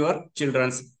to your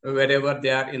children wherever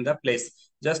they are in the place.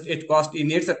 Just it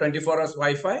needs a 24 hours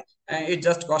Wi-Fi, and it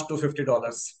just costs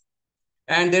 $250.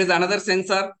 And there is another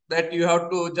sensor that you have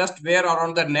to just wear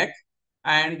around the neck.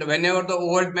 And whenever the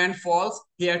old man falls,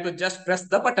 he has to just press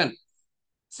the button.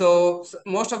 So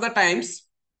most of the times,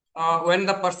 when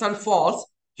the person falls,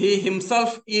 he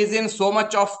himself is in so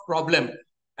much of problem,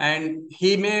 and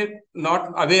he may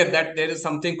not aware that there is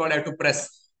something called I have to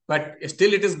press. But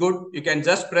still, it is good. You can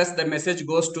just press, the message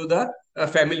goes to the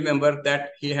family member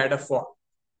that he had a fall.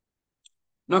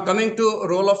 Now coming to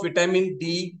role of vitamin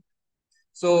D.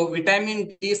 So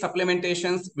vitamin D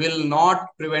supplementations will not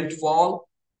prevent fall.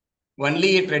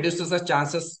 Only it reduces the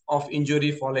chances of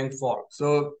injury following fall.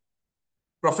 So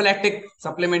prophylactic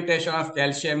supplementation of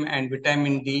calcium and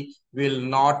vitamin D will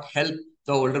not help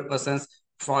the older persons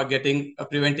for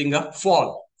preventing a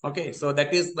fall. Okay, so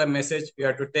that is the message we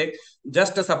have to take.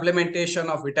 Just a supplementation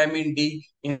of vitamin D.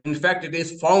 In fact, it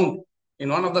is found in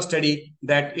one of the study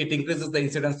that it increases the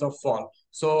incidence of fall.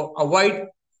 So avoid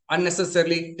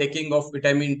unnecessarily taking of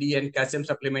vitamin D and calcium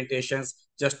supplementations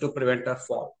just to prevent a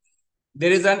fall.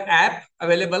 There is an app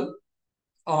available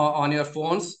on your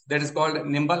phones that is called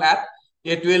Nimble app.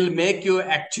 It will make you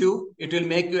active. It will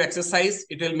make you exercise.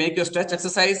 It will make you stretch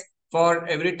exercise for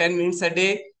every 10 minutes a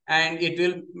day. And it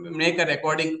will make a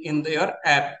recording in your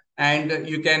app. And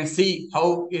you can see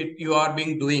how you are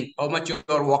doing, how much you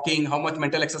are walking, how much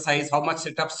mental exercise, how much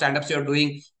sit-ups, stand-ups you are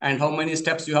doing, and how many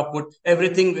steps you have put.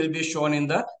 Everything will be shown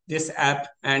in this app,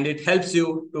 and it helps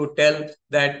you to tell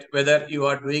that whether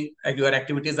your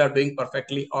activities are doing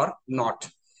perfectly or not.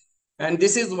 And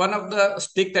this is one of the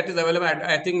stick that is available.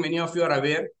 I think many of you are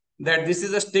aware that this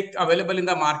is a stick available in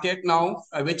the market now,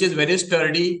 which is very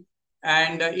sturdy,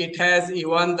 and it has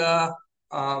even the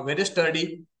very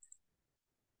sturdy.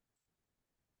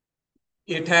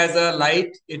 It has a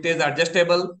light. It is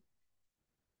adjustable.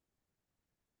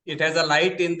 It has a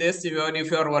light in this. Even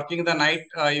if you are working the night,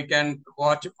 you can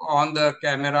watch on the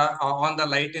camera, on the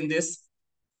light in this.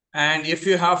 And if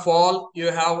you have fall, you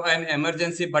have an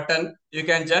emergency button. You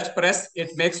can just press,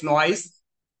 it makes noise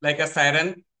like a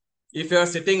siren. If you are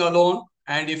sitting alone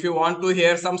and if you want to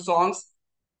hear some songs,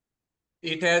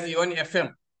 it has even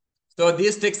FM. So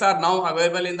these sticks are now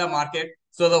available in the market.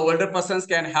 So the older persons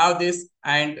can have this,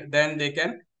 and then they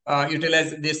can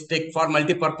utilize this stick for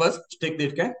multi-purpose stick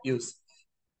they can use.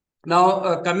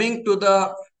 Now coming to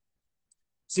the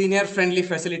senior friendly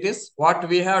facilities, what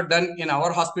we have done in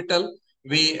our hospital,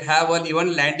 we have an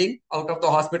even landing out of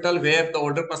the hospital where the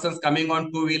older persons coming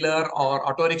on two-wheeler or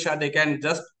auto rickshaw, they can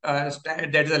just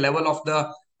stand at the level of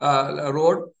the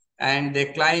road, and they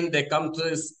climb, they come to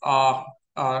this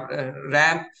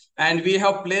ramp, and we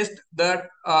have placed the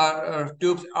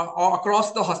tubes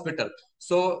across the hospital.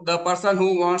 So the person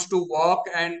who wants to walk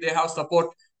and they have support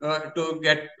to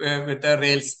get with the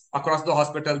rails across the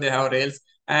hospital, they have rails.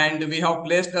 And we have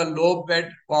placed a low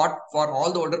bed cot for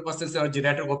all the older persons in our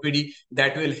geriatric OPD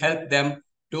that will help them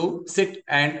to sit,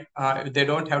 and they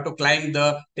don't have to climb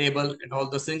the table and all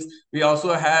those things. We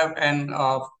also have an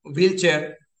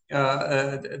wheelchair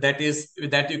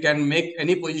that you can make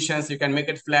any positions. You can make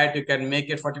it flat, you can make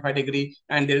it 45-degree,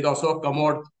 and there is also a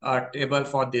commode table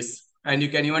for this. And you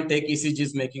can even take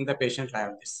ECGs, making the patient lie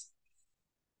on this.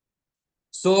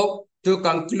 So to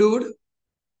conclude,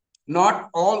 not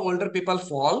all older people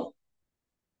fall,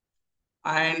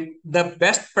 and the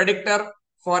best predictor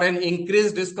for an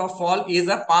increased risk of fall is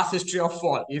a past history of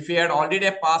fall. If he had already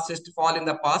a past fall in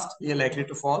the past, he is likely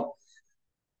to fall.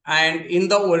 And in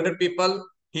the older people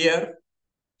here,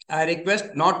 I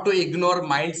request not to ignore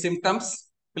mild symptoms.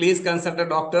 Please consult a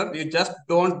doctor. You just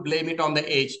don't blame it on the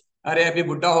age. Arey, abhi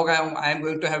buddha ho gaya, I am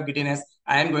going to have giddiness,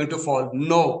 I am going to fall.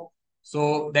 No.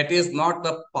 So that is not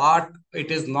the part.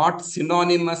 It is not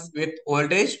synonymous with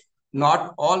old age.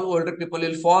 Not all older people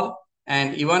will fall.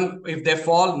 And even if they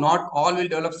fall, not all will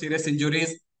develop serious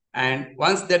injuries. And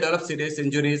once they develop serious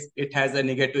injuries, it has a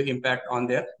negative impact on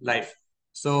their life.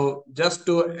 So just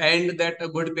to end that, a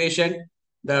good patient,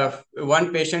 the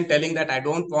one patient telling that I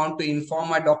don't want to inform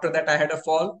my doctor that I had a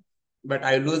fall, but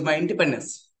I lose my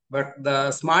independence. But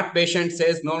the smart patient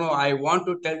says, no, I want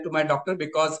to tell to my doctor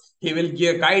because he will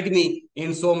guide me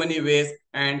in so many ways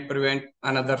and prevent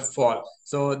another fall.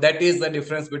 So that is the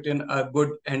difference between a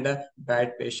good and a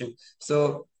bad patient.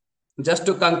 So just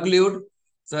to conclude,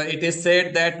 so it is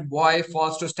said that boy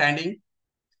falls to standing,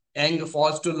 young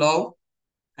falls to love,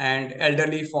 and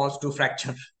elderly falls to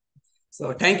fracture.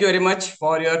 So thank you very much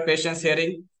for your patience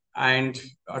hearing. And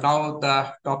now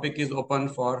the topic is open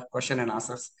for question and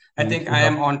answers. I think I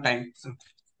am on time. So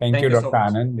Thank you, so Dr.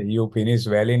 much. Anand. You finished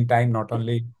well in time, not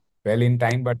only well in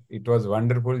time, but it was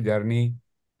wonderful journey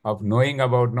of knowing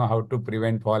about how to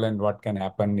prevent fall and what can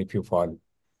happen if you fall.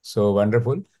 So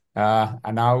wonderful.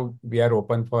 And now we are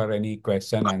open for any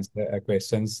questions,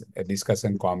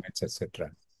 discussion, comments, etc.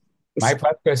 My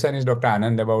first question is Dr.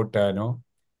 Anand about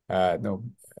no,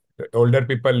 older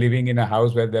people living in a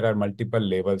house where there are multiple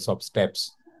levels of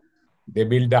steps. They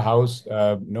build the house,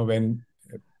 when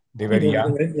they were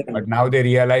young, but now they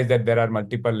realize that there are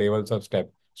multiple levels of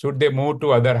step. Should they move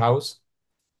to other house?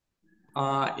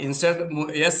 Instead,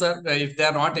 yes, sir. If they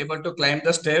are not able to climb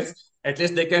the stairs, at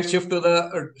least they can shift to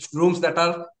the rooms that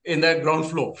are in the ground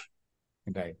floor.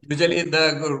 Right. Usually,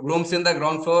 the rooms in the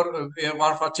ground floor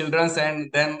are for childrens, and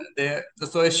then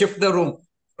so shift the room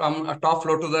from a top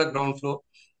floor to the ground floor.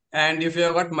 And if you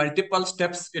have got multiple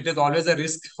steps, it is always a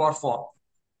risk for fall.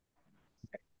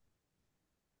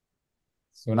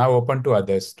 So now open to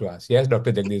others to ask. Yes,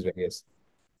 Dr. Jagdish, yes.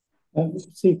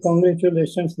 See,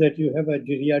 congratulations that you have a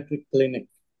geriatric clinic.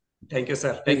 Thank you,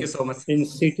 sir. Thank you so much. In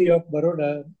city of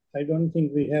Baroda, I don't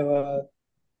think we have a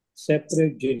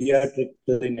separate geriatric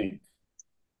clinic,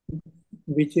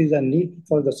 which is a need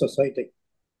for the society.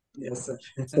 Yes, sir.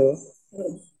 So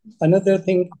another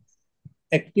thing,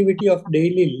 activity of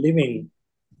daily living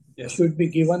should be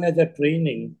given as a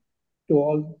training to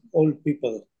all old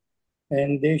people,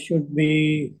 and they should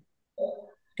be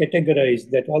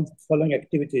categorized that all the following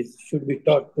activities should be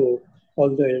taught to all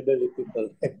the elderly people.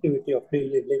 Activity of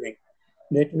daily living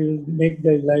that will make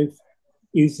their life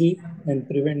easy and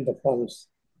prevent the falls.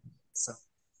 So,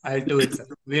 I'll do it, sir.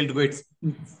 We'll do it.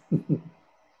 Yes,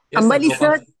 Ambali sir.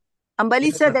 sir, Ambali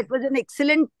Yes, sir, sir. that was an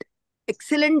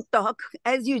excellent talk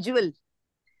as usual.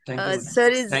 Thank you, madam. Sir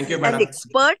is Thank you, an madam.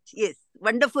 expert. Yes,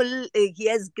 wonderful. He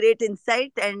has great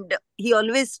insight, and he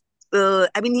always,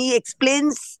 he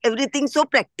explains everything so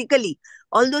practically.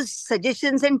 All those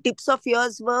suggestions and tips of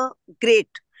yours were great,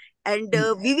 and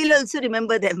we will also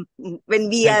remember them when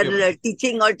we Thank are you.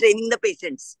 teaching or training the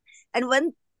patients. And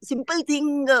one simple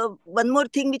thing, one more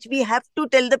thing which we have to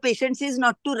tell the patients is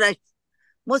not to rush.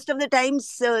 Most of the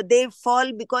times they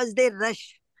fall because they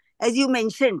rush, as you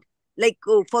mentioned, like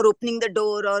for opening the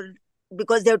door or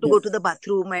because they have to go to the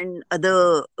bathroom and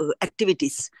other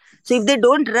activities. So if they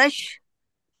don't rush,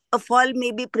 a fall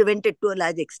may be prevented to a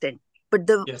large extent. But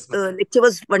the lecture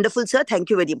was wonderful, sir. Thank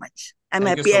you very much. I'm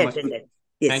Thank happy you so I much. attended.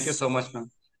 Yes. Thank you so much,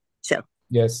 ma'am. Sure.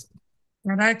 Yes.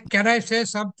 Can I say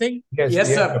something? Yes,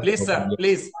 sir. Please, sir.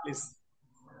 Please.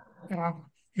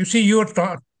 You see, you're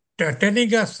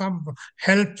telling us some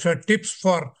helps or tips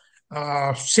for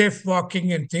safe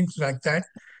walking and things like that.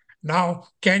 Now,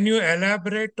 can you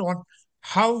elaborate on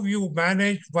how you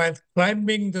manage while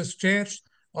climbing the stairs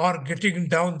or getting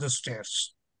down the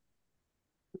stairs?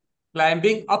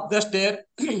 Climbing up the stair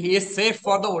is safe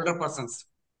for the older persons.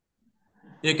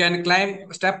 You can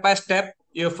climb step by step.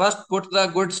 You first put the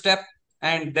good step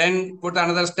and then put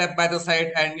another step by the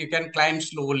side, and you can climb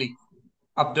slowly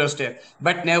up the stair.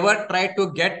 But never try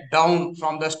to get down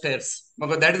from the stairs,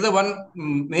 because that is the one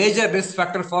major risk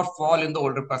factor for fall in the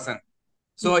older person.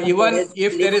 So even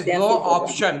if there is no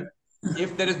option,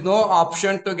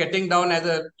 to getting down as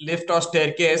a lift or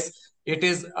staircase, it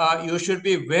is you should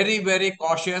be very, very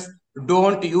cautious.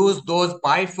 Don't use those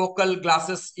bifocal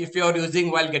glasses if you are using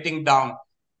while getting down.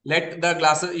 Let the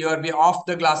glasses, you will be off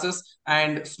the glasses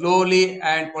and slowly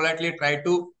and politely try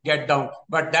to get down.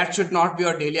 But that should not be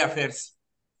your daily affairs.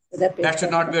 That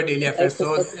should not be a daily affair.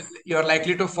 So you're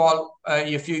likely to fall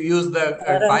if you use the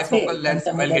bifocal lens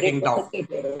while getting down.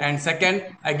 And second,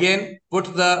 again, put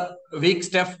the weak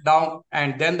step down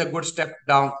and then the good step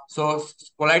down. So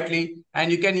politely,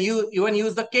 and you can even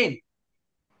use the cane.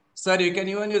 Sir, you can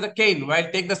even use the cane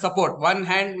while take the support. One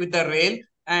hand with the rail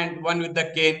and one with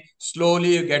the cane.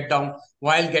 Slowly you get down.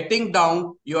 While getting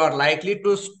down, you are likely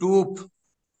to stoop.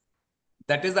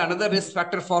 That is another risk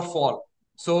factor for fall.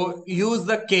 So use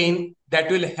the cane. That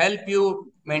will help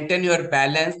you maintain your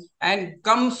balance and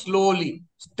come slowly.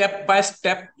 Step by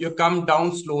step, you come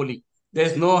down slowly. There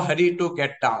is no hurry to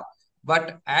get down.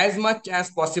 But as much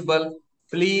as possible,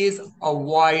 please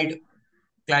avoid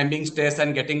climbing stairs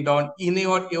and getting down even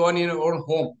in your own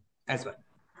home as well.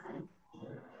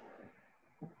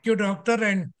 you, doctor.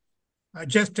 And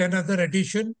just another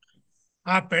addition,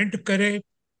 आप and करे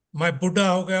मैं बुढ़ा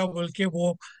हो गया बोल के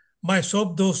वो मैं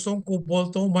सब दोस्तों को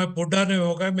बोलता हूँ मैं बुढ़ा नहीं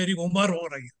हो गया, मेरी उम्र हो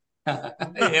रही है.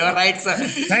 You are right, sir.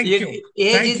 Thank you.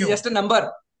 Age Thank is you. just a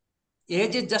number.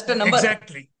 Age is just a number.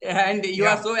 Exactly. And you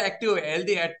Yeah. are so active,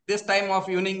 healthy. At this time of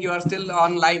evening, you are still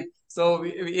online. So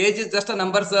age is just a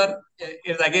number, sir.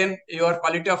 It's again your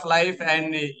quality of life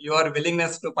and your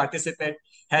willingness to participate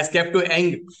has kept you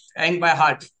young by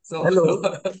heart. So Hello.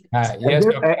 Yes,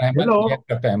 Dr. Hemant. Hello. Yes,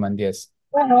 Dr. Hemant. Yes.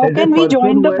 How As a can we person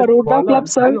join who the has Baroda Club, fallen,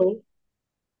 sir? hello,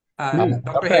 please.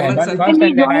 Dr. Dr. Hemant, Hemant sir. Can first, we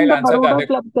and then join I'll the answer the Baroda other.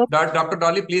 Club, sir? Dr.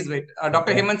 Dolly, please wait. Dr.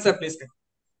 Okay. Hemant, sir, please.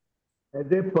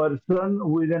 As a person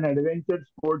who is an adventure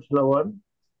sports lover,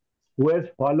 who has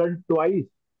fallen twice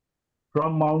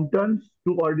from mountains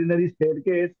to ordinary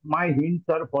staircase, my hints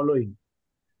are following.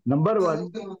 Number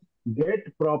one,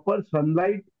 get proper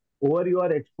sunlight over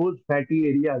your exposed fatty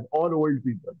areas, all old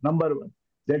people. Number one,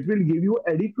 that will give you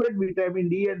adequate vitamin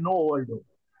D and no overdose.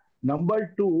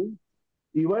 Number two,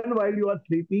 even while you are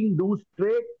sleeping, do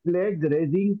straight leg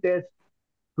raising test.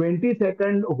 20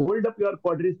 seconds, hold up your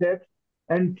quadriceps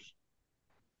and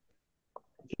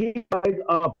keep eyes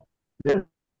up.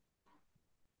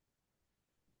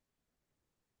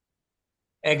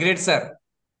 Agreed, sir.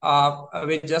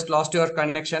 We just lost your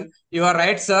connection. You are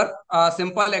right, sir.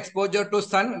 Simple exposure to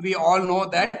sun, we all know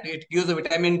that it gives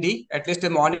vitamin D. At least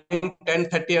in morning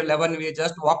 10:30 or 11, we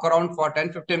just walk around for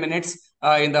 10-15 minutes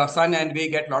in the sun and we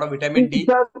get a lot of vitamin D.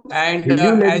 Sir, And will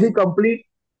you let as me complete?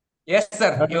 yes,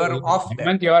 sir, No, you no, are off there.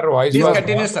 Hemant, your voice Please was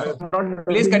continue, off. sir. Not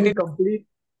Please letting me continue. complete.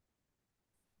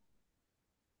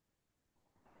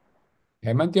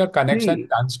 Hemant, your connection is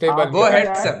See, unstable. Go after ahead,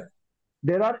 that, sir.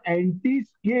 there are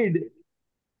anti-skid.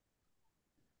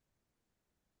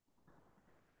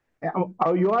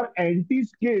 You are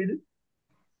anti-skid.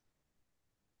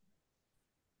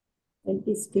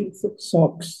 Anti-skid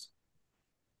socks.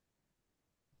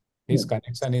 His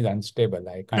connection is unstable.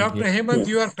 I can't Dr. hear. Hemant,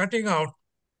 you are cutting out.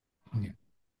 Yeah.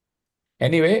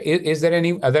 Anyway, is there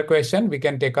any other question? We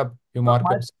can take up few more My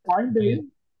questions. point is,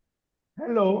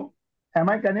 hello, am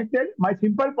I connected? My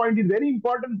simple point is very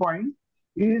important point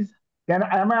is,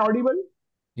 am I audible?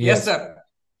 Yes, sir.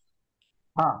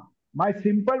 My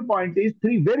simple point is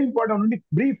three very important, only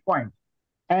brief points.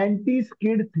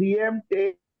 Anti-skid 3M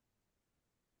take.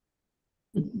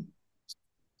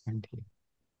 Can't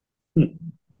hear.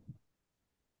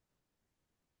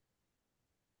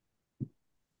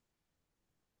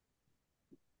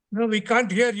 No, we can't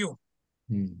hear you.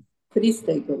 Three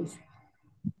cycles.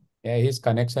 Yeah, his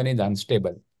connection is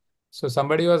unstable. So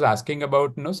somebody was asking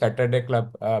about Saturday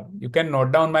Club. You can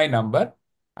note down my number.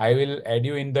 I will add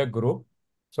you in the group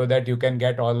so that you can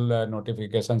get all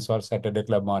notifications for Saturday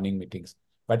Club morning meetings.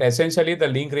 But essentially, the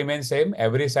link remains same.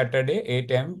 Every Saturday,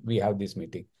 8 a.m., we have this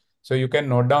meeting. So you can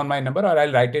note down my number or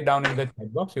I'll write it down in the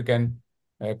chat box. You can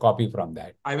copy from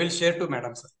that. I will share to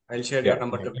madam, sir. I'll share your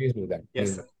number to please do that.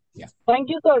 Yes, sir. Yeah. Thank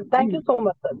you, sir. Thank you so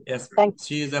much, sir. Yes, Thanks.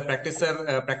 she is a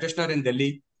practitioner in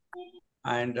Delhi.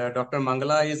 And Dr.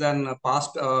 Mangala is an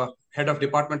past head of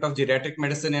Department of Geriatric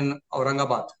Medicine in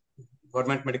Aurangabad,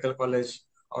 Government Medical College,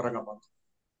 Aurangabad.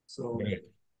 So,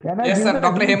 yes, sir.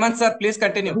 Dr. Hemant, sir, please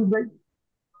continue.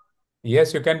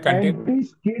 Yes, you can continue.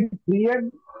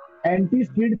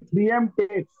 Anti-skid 3M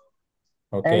tapes.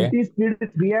 Okay. Anti-skid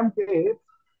 3M tapes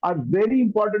are very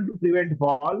important to prevent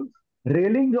fall.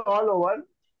 Railings all over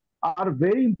are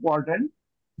very important.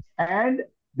 And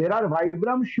there are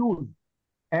Vibram shoes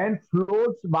and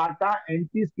floats, Bata,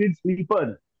 anti-skid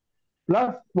sleepers.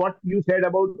 Plus what you said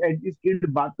about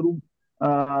anti-skid bathroom,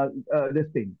 this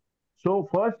thing. So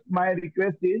first, my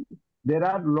request is, there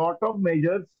are lot of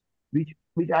measures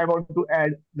which I want to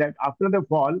add, that after the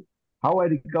fall, how I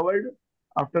recovered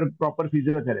after proper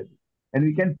physiotherapy. And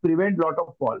we can prevent lot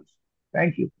of falls.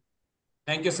 Thank you.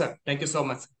 Thank you, sir. Thank you so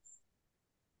much.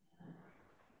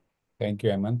 Thank you,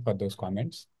 Hemant, for those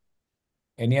comments.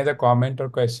 Any other comment or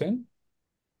question?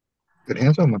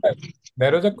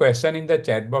 There was a question in the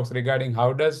chat box regarding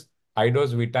how does high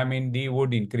dose vitamin D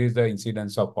would increase the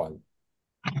incidence of fall.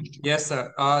 Yes,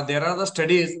 sir. There are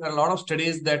a lot of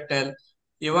studies that tell,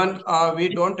 even we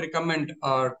don't recommend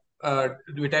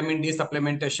vitamin D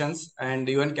supplementations and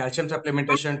even calcium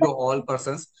supplementation to all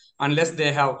persons unless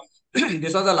they have.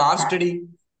 This was a large study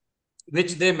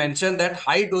which they mentioned that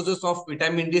high doses of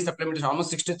vitamin D supplementation, almost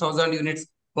 60,000 units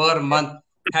per month,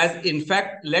 has in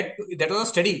fact led to, that was a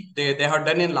study they have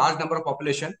done in large number of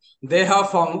population. They have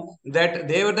found that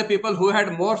they were the people who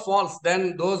had more falls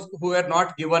than those who were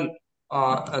not given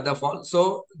the fall.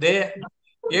 So they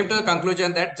came to the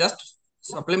conclusion that just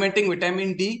supplementing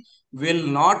vitamin D will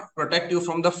not protect you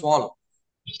from the fall.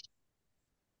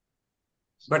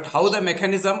 But how the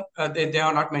mechanism, they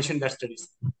have not mentioned that studies.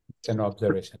 It's an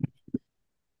observation.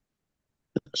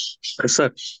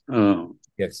 Sir,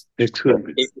 Yes. excuse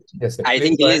me. Yes, sir. I Please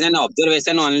think go it ahead. is an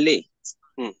observation only.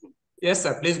 Yes,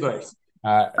 sir. Please go ahead.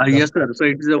 Yes, sir. So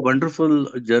it is a wonderful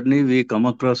journey. We come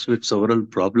across with several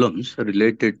problems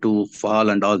related to fall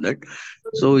and all that.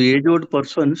 So aged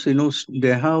persons,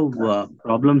 they have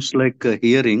problems like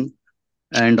hearing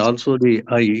and also the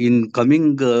eye. In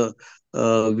coming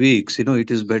weeks,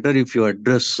 it is better if you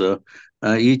address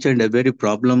each and every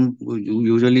problem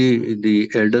usually the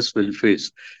elders will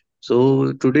face.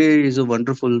 So today is a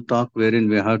wonderful talk wherein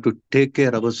we have to take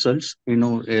care ourselves.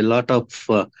 A lot of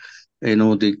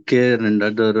the care and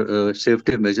other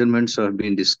safety measurements are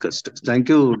being discussed. Thank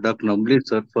you, Dr. Ambali,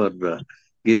 sir, for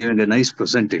giving a nice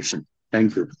presentation.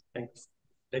 Thank you. Thanks.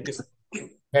 Thank you, sir. In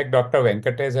fact, Dr.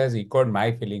 Venkatesh has echoed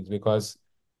my feelings because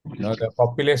the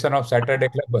population of Saturday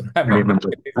Club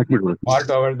membership is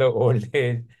all over the old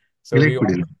age. So we all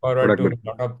look forward to a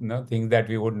lot of things that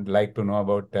we would like to know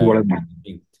about.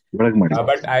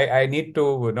 But I need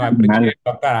to appreciate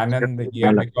Dr. Anand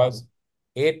here because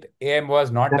 8 a.m.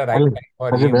 was not the right time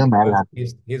for him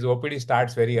because his OPD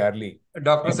starts very early.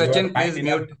 Dr. And you are Sachin, kind please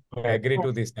enough mute. to agree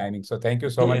to this timing. So thank you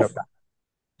so much, Yes. Dr.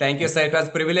 Thank you, sir. It was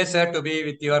a privilege, sir, to be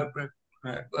with your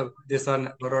this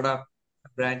one Baroda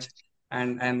branch,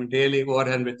 and I'm really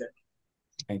overwhelmed with that.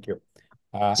 Thank you.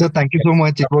 Sir, thank you so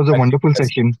much. It was a wonderful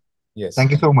session. Yes.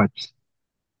 Thank you so much.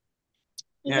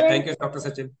 Yeah, thank you, Dr.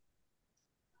 Sachin.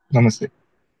 Namaste.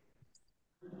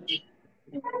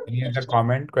 Any other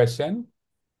comment, question?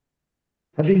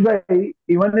 Satish bhai,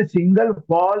 even a single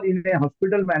fall in a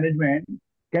hospital management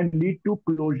can lead to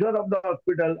closure of the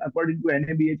hospital according to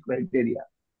NABH criteria.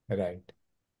 Right.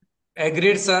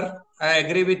 Agreed, sir. I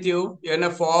agree with you. In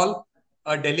a fall,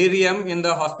 a delirium in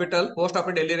the hospital,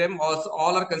 post-operative delirium,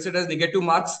 all are considered as negative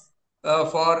marks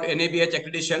for NABH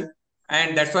accreditation.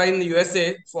 And that's why in the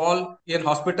USA, fall in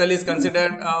hospital is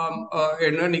considered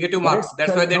negative marks.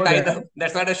 That's why they tie the.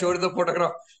 That's why I showed the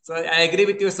photograph. So I agree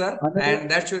with you, sir.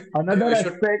 And that should another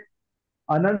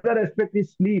aspect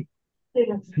is sleep.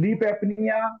 Sleep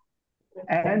apnea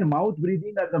and mouth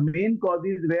breathing are the main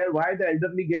causes why the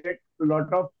elderly get a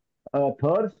lot of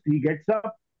thirst. He gets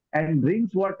up and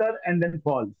drinks water and then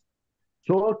falls.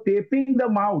 So taping the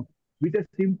mouth with a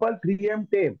simple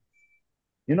 3M tape,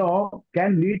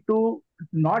 can lead to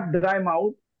not dry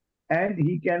mouth, and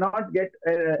he cannot get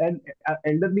an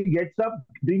elderly gets up,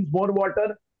 drinks more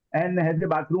water, and has a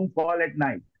bathroom fall at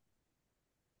night.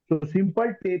 So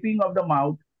simple taping of the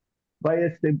mouth by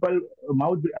a simple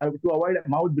mouth to avoid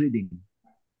mouth breathing.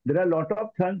 There are a lot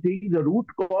of things. The root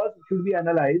cause should be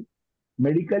analyzed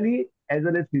medically as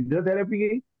well as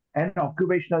physiotherapy and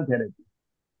occupational therapy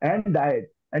and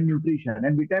diet and nutrition.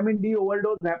 And vitamin D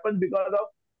overdose happens because of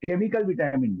chemical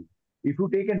vitamin D. If you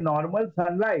take a normal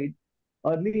sunlight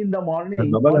early in the morning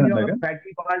on your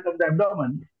fatty part of the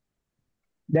abdomen,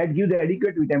 that gives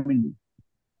adequate vitamin D.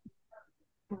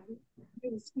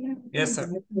 Yes, sir.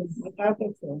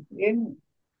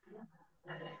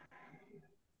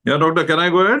 Yeah, doctor, can I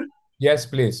go ahead? Yes,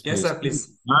 please. Yes, sir,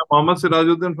 please. I'm Mohammad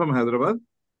Sirajuddin from Hyderabad,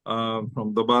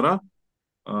 from Dobara,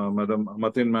 Madam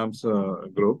Matin ma'am's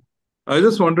group. I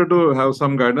just wanted to have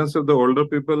some guidance if the older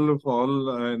people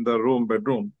fall in the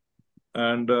bedroom,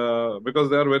 and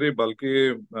because they are very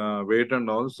bulky weight and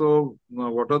all. So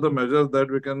what are the measures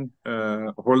that we can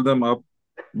hold them up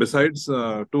besides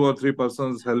 2 or 3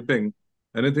 persons helping?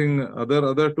 Anything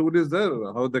other tool is there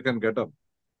how they can get up?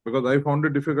 Because I found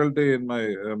it difficulty in my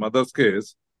mother's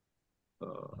case.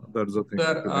 That's the thing.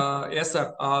 Sir, yes,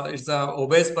 sir. It's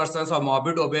obese persons or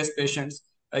morbid obese patients.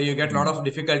 You get a lot of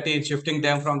difficulty in shifting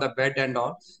them from the bed and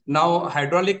all. Now,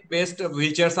 hydraulic-based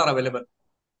wheelchairs are available.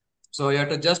 So you have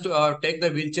to just take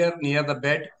the wheelchair near the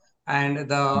bed, and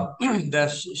the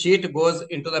sheet goes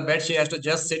into the bed. She has to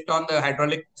just sit on the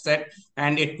hydraulic set,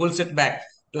 and it pulls it back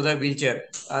to the wheelchair.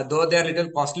 Though they are a little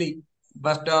costly,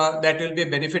 but that will be a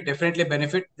benefit, definitely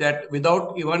benefit, that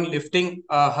without even lifting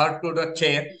her to the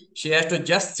chair, she has to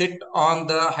just sit on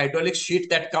the hydraulic sheet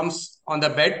that comes on the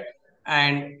bed,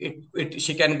 and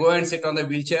she can go and sit on the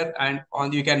wheelchair,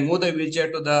 and you can move the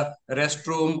wheelchair to the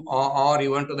restroom or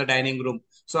even to the dining room.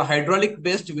 So hydraulic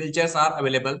based wheelchairs are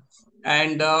available,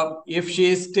 and if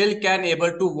she still can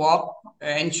able to walk,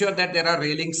 ensure that there are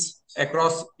railings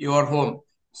across your home,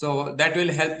 so that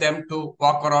will help them to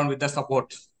walk around with the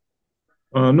support.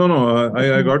 No,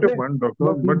 I got your point,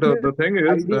 doctor. But the thing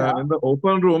is, in the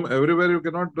open room, everywhere you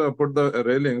cannot put the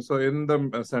railing. So in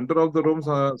the center of the rooms,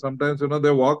 sometimes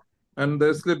they walk and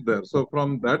they sleep there. So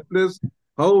from that place,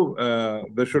 how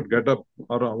they should get up,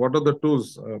 or what are the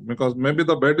tools? Because maybe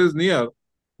the bed is near,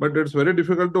 but it's very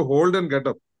difficult to hold and get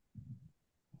up.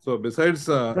 So besides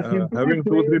The simplest having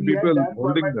way 2-3 we have people done for my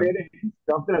holding them, parents,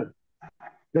 doctor,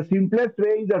 the simplest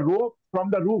way is a rope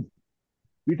from the roof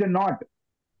with a knot.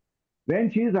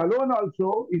 When she is alone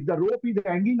also, if the rope is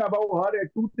hanging above her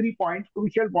at 2-3 points,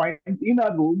 crucial points in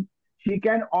her room, she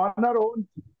can on her own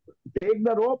take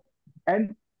the rope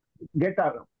and get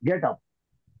up.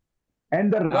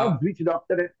 And the rugs which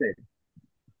doctor has said.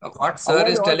 What sir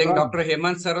is telling, rugs. Dr.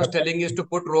 Hemant sir was telling is to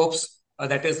put ropes.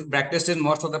 That is practiced in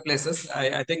most of the places.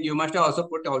 I think you must have also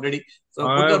put already. So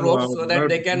put the ropes so that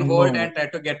they can hold and try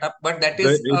to get up. But that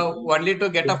is only to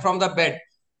get up from the bed.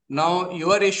 Now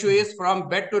your issue is from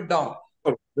bed to down.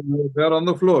 They are on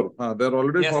the floor. They're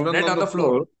already fallen on the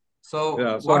floor. So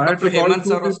yeah, so I had Dr. to call Hemant two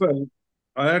sir was... people.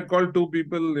 I had called 2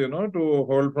 people, to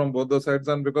hold from both the sides,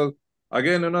 and because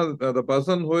again, the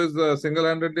person who is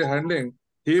single-handedly handling,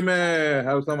 he may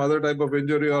have some other type of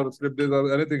injury or slip disc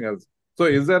or anything else. So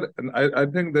is there? I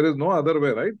think there is no other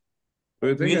way, right? Do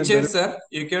you think? Wheelchair, sir.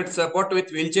 You can support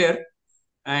with wheelchair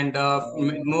and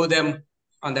move them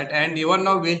on that. And even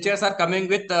now, wheelchairs are coming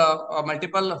with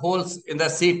multiple holes in the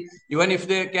seat. Even if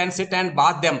they can sit and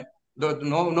bath them,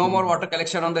 no more water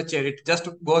collection on the chair. It just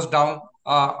goes down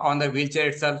on the wheelchair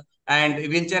itself. And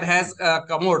wheelchair has a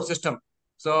commode system.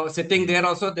 So sitting there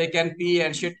also, they can pee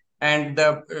and shit. And the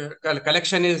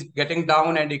collection is getting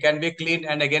down and it can be cleaned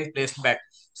and again placed back.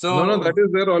 So No, that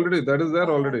is there already. That is there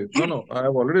already. No, I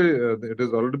have already. It has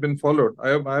already been followed.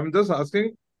 I am just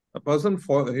asking a person.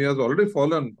 He has already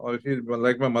fallen, or he,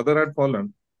 like my mother had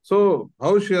fallen. So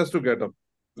how she has to get up?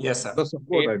 Yes, sir. The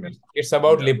support, I mean. It's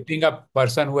about lifting up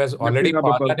person who has already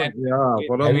fallen and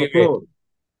fallen on the floor.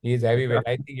 He is heavyweight.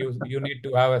 I think you need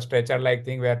to have a stretcher-like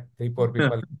thing where 3-4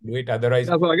 people do it. Otherwise,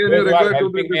 so again, those you who are require 2-3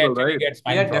 helping me people, actually right? get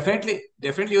spine Yeah, problem.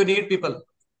 definitely you need people.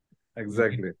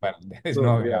 Exactly. There is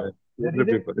no way out. There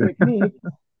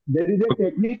is a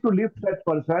technique to lift such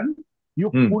person. You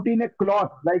put in a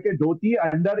cloth like a dhoti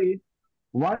under it,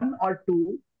 1 or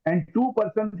 2, and 2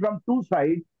 persons from 2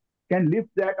 sides can lift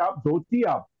that up, dhoti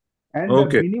up. And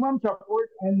the minimum support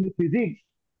and physics,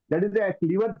 that is a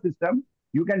lever system,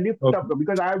 you can lift up,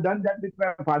 because I have done that with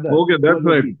my father. Okay, that's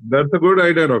right. That's a good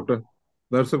idea, doctor.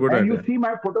 That's a good idea. And you see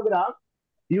my photograph,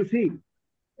 you see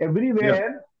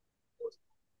everywhere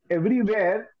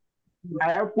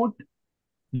I have put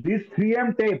these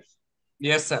 3M tapes.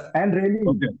 Yes, sir. And railings.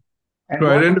 Okay. And to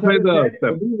identify the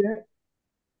step.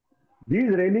 These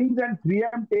railings and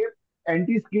 3M tape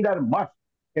anti-skid are must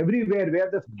everywhere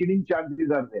where the skidding chances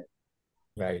are there.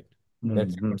 Right.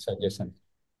 That's a good suggestion.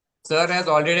 Sir has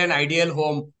already an ideal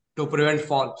home to prevent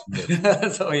fall.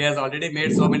 Yes. So he has already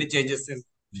made so many changes.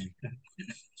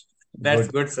 That's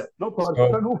good, sir. No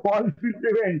person who falls will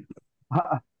prevent.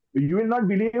 You will not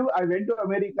believe, I went to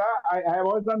America, I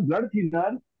was on blood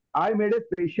thinner. I made a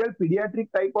special pediatric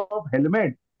type of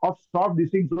helmet of soft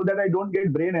dissing so that I don't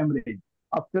get brain hemorrhage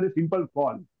after a simple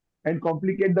fall and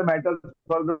complicate the matters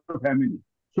for the family.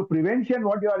 So prevention,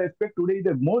 what you are expect today, is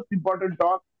the most important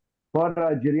talk for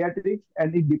geriatrics,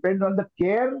 and it depends on the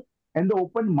care and the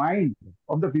open mind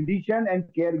of the physician and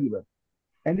caregiver.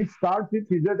 And it starts with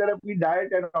physiotherapy,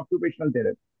 diet, and occupational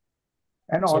therapy,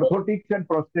 and orthotics and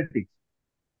prosthetics.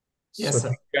 Yes,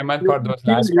 sir. For those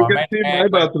last you can comments. see my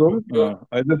bathroom.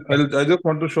 I just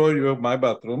want to show you my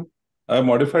bathroom. I have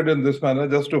modified in this manner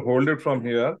just to hold it from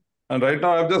here. And right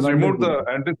now I've just removed the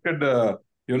anti-skid,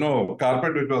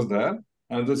 carpet which was there.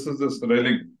 And this is this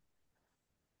railing.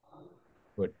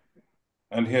 Good.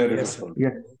 And here it Yes. is.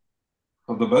 Yes.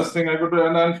 So the best thing I could do,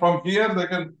 and from here they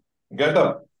can get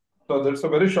up. So that's a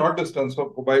very short distance.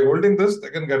 So by holding this, they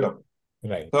can get up.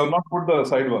 Right. So I've not put the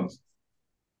side ones.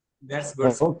 That's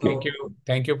good. Okay.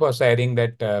 Thank you for sharing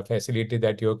that facility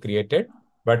that you have created.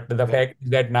 But the fact is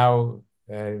that now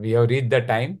we have reached the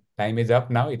time. Time is up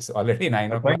now. It's already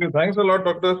 9 o'clock. Thank you. Thanks a lot,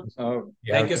 doctor.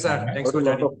 Thank you, sir. Thanks for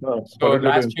joining.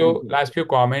 So last few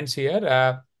comments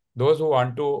here. Those who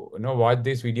want to watch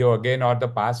this video again or the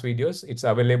past videos, it's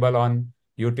available on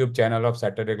YouTube channel of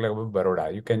Saturday Club of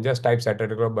Baroda. You can just type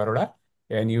Saturday Club of Baroda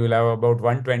and you will have about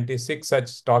 126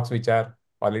 such talks which are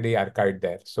already archived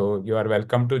there. So you are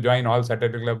welcome to join all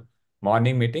Saturday Club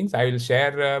morning meetings. I will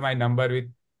share my number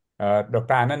with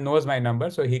Dr. Anand knows my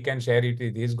number, so he can share it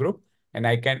with his group. And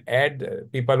I can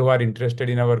add people who are interested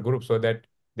in our group so that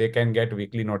they can get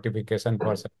weekly notification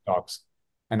for such talks.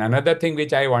 And another thing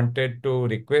which I wanted to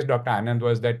request Dr. Anand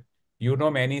was that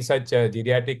many such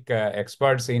geriatric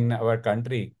experts in our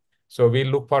country. So we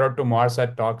look forward to more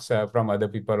such talks from other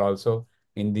people also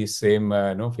in this same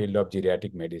field of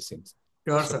geriatric medicines.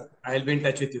 Sure, sir. I'll be in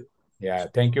touch with you. Yeah.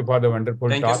 Thank you for the wonderful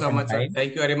talk. Thank you so much, sir.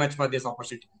 Thank you very much for this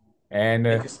opportunity. And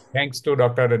thanks to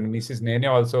Dr. and Mrs. Nene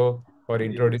also for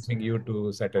introducing you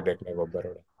to Saturday Club of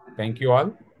Baroda. Thank you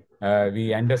all.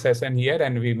 We end the session here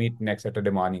and we meet next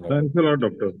Saturday morning. Thanks a lot,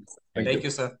 doctor. Thank you,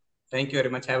 sir. Thank you very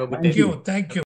much. Have a good Thank day. you. Thank you.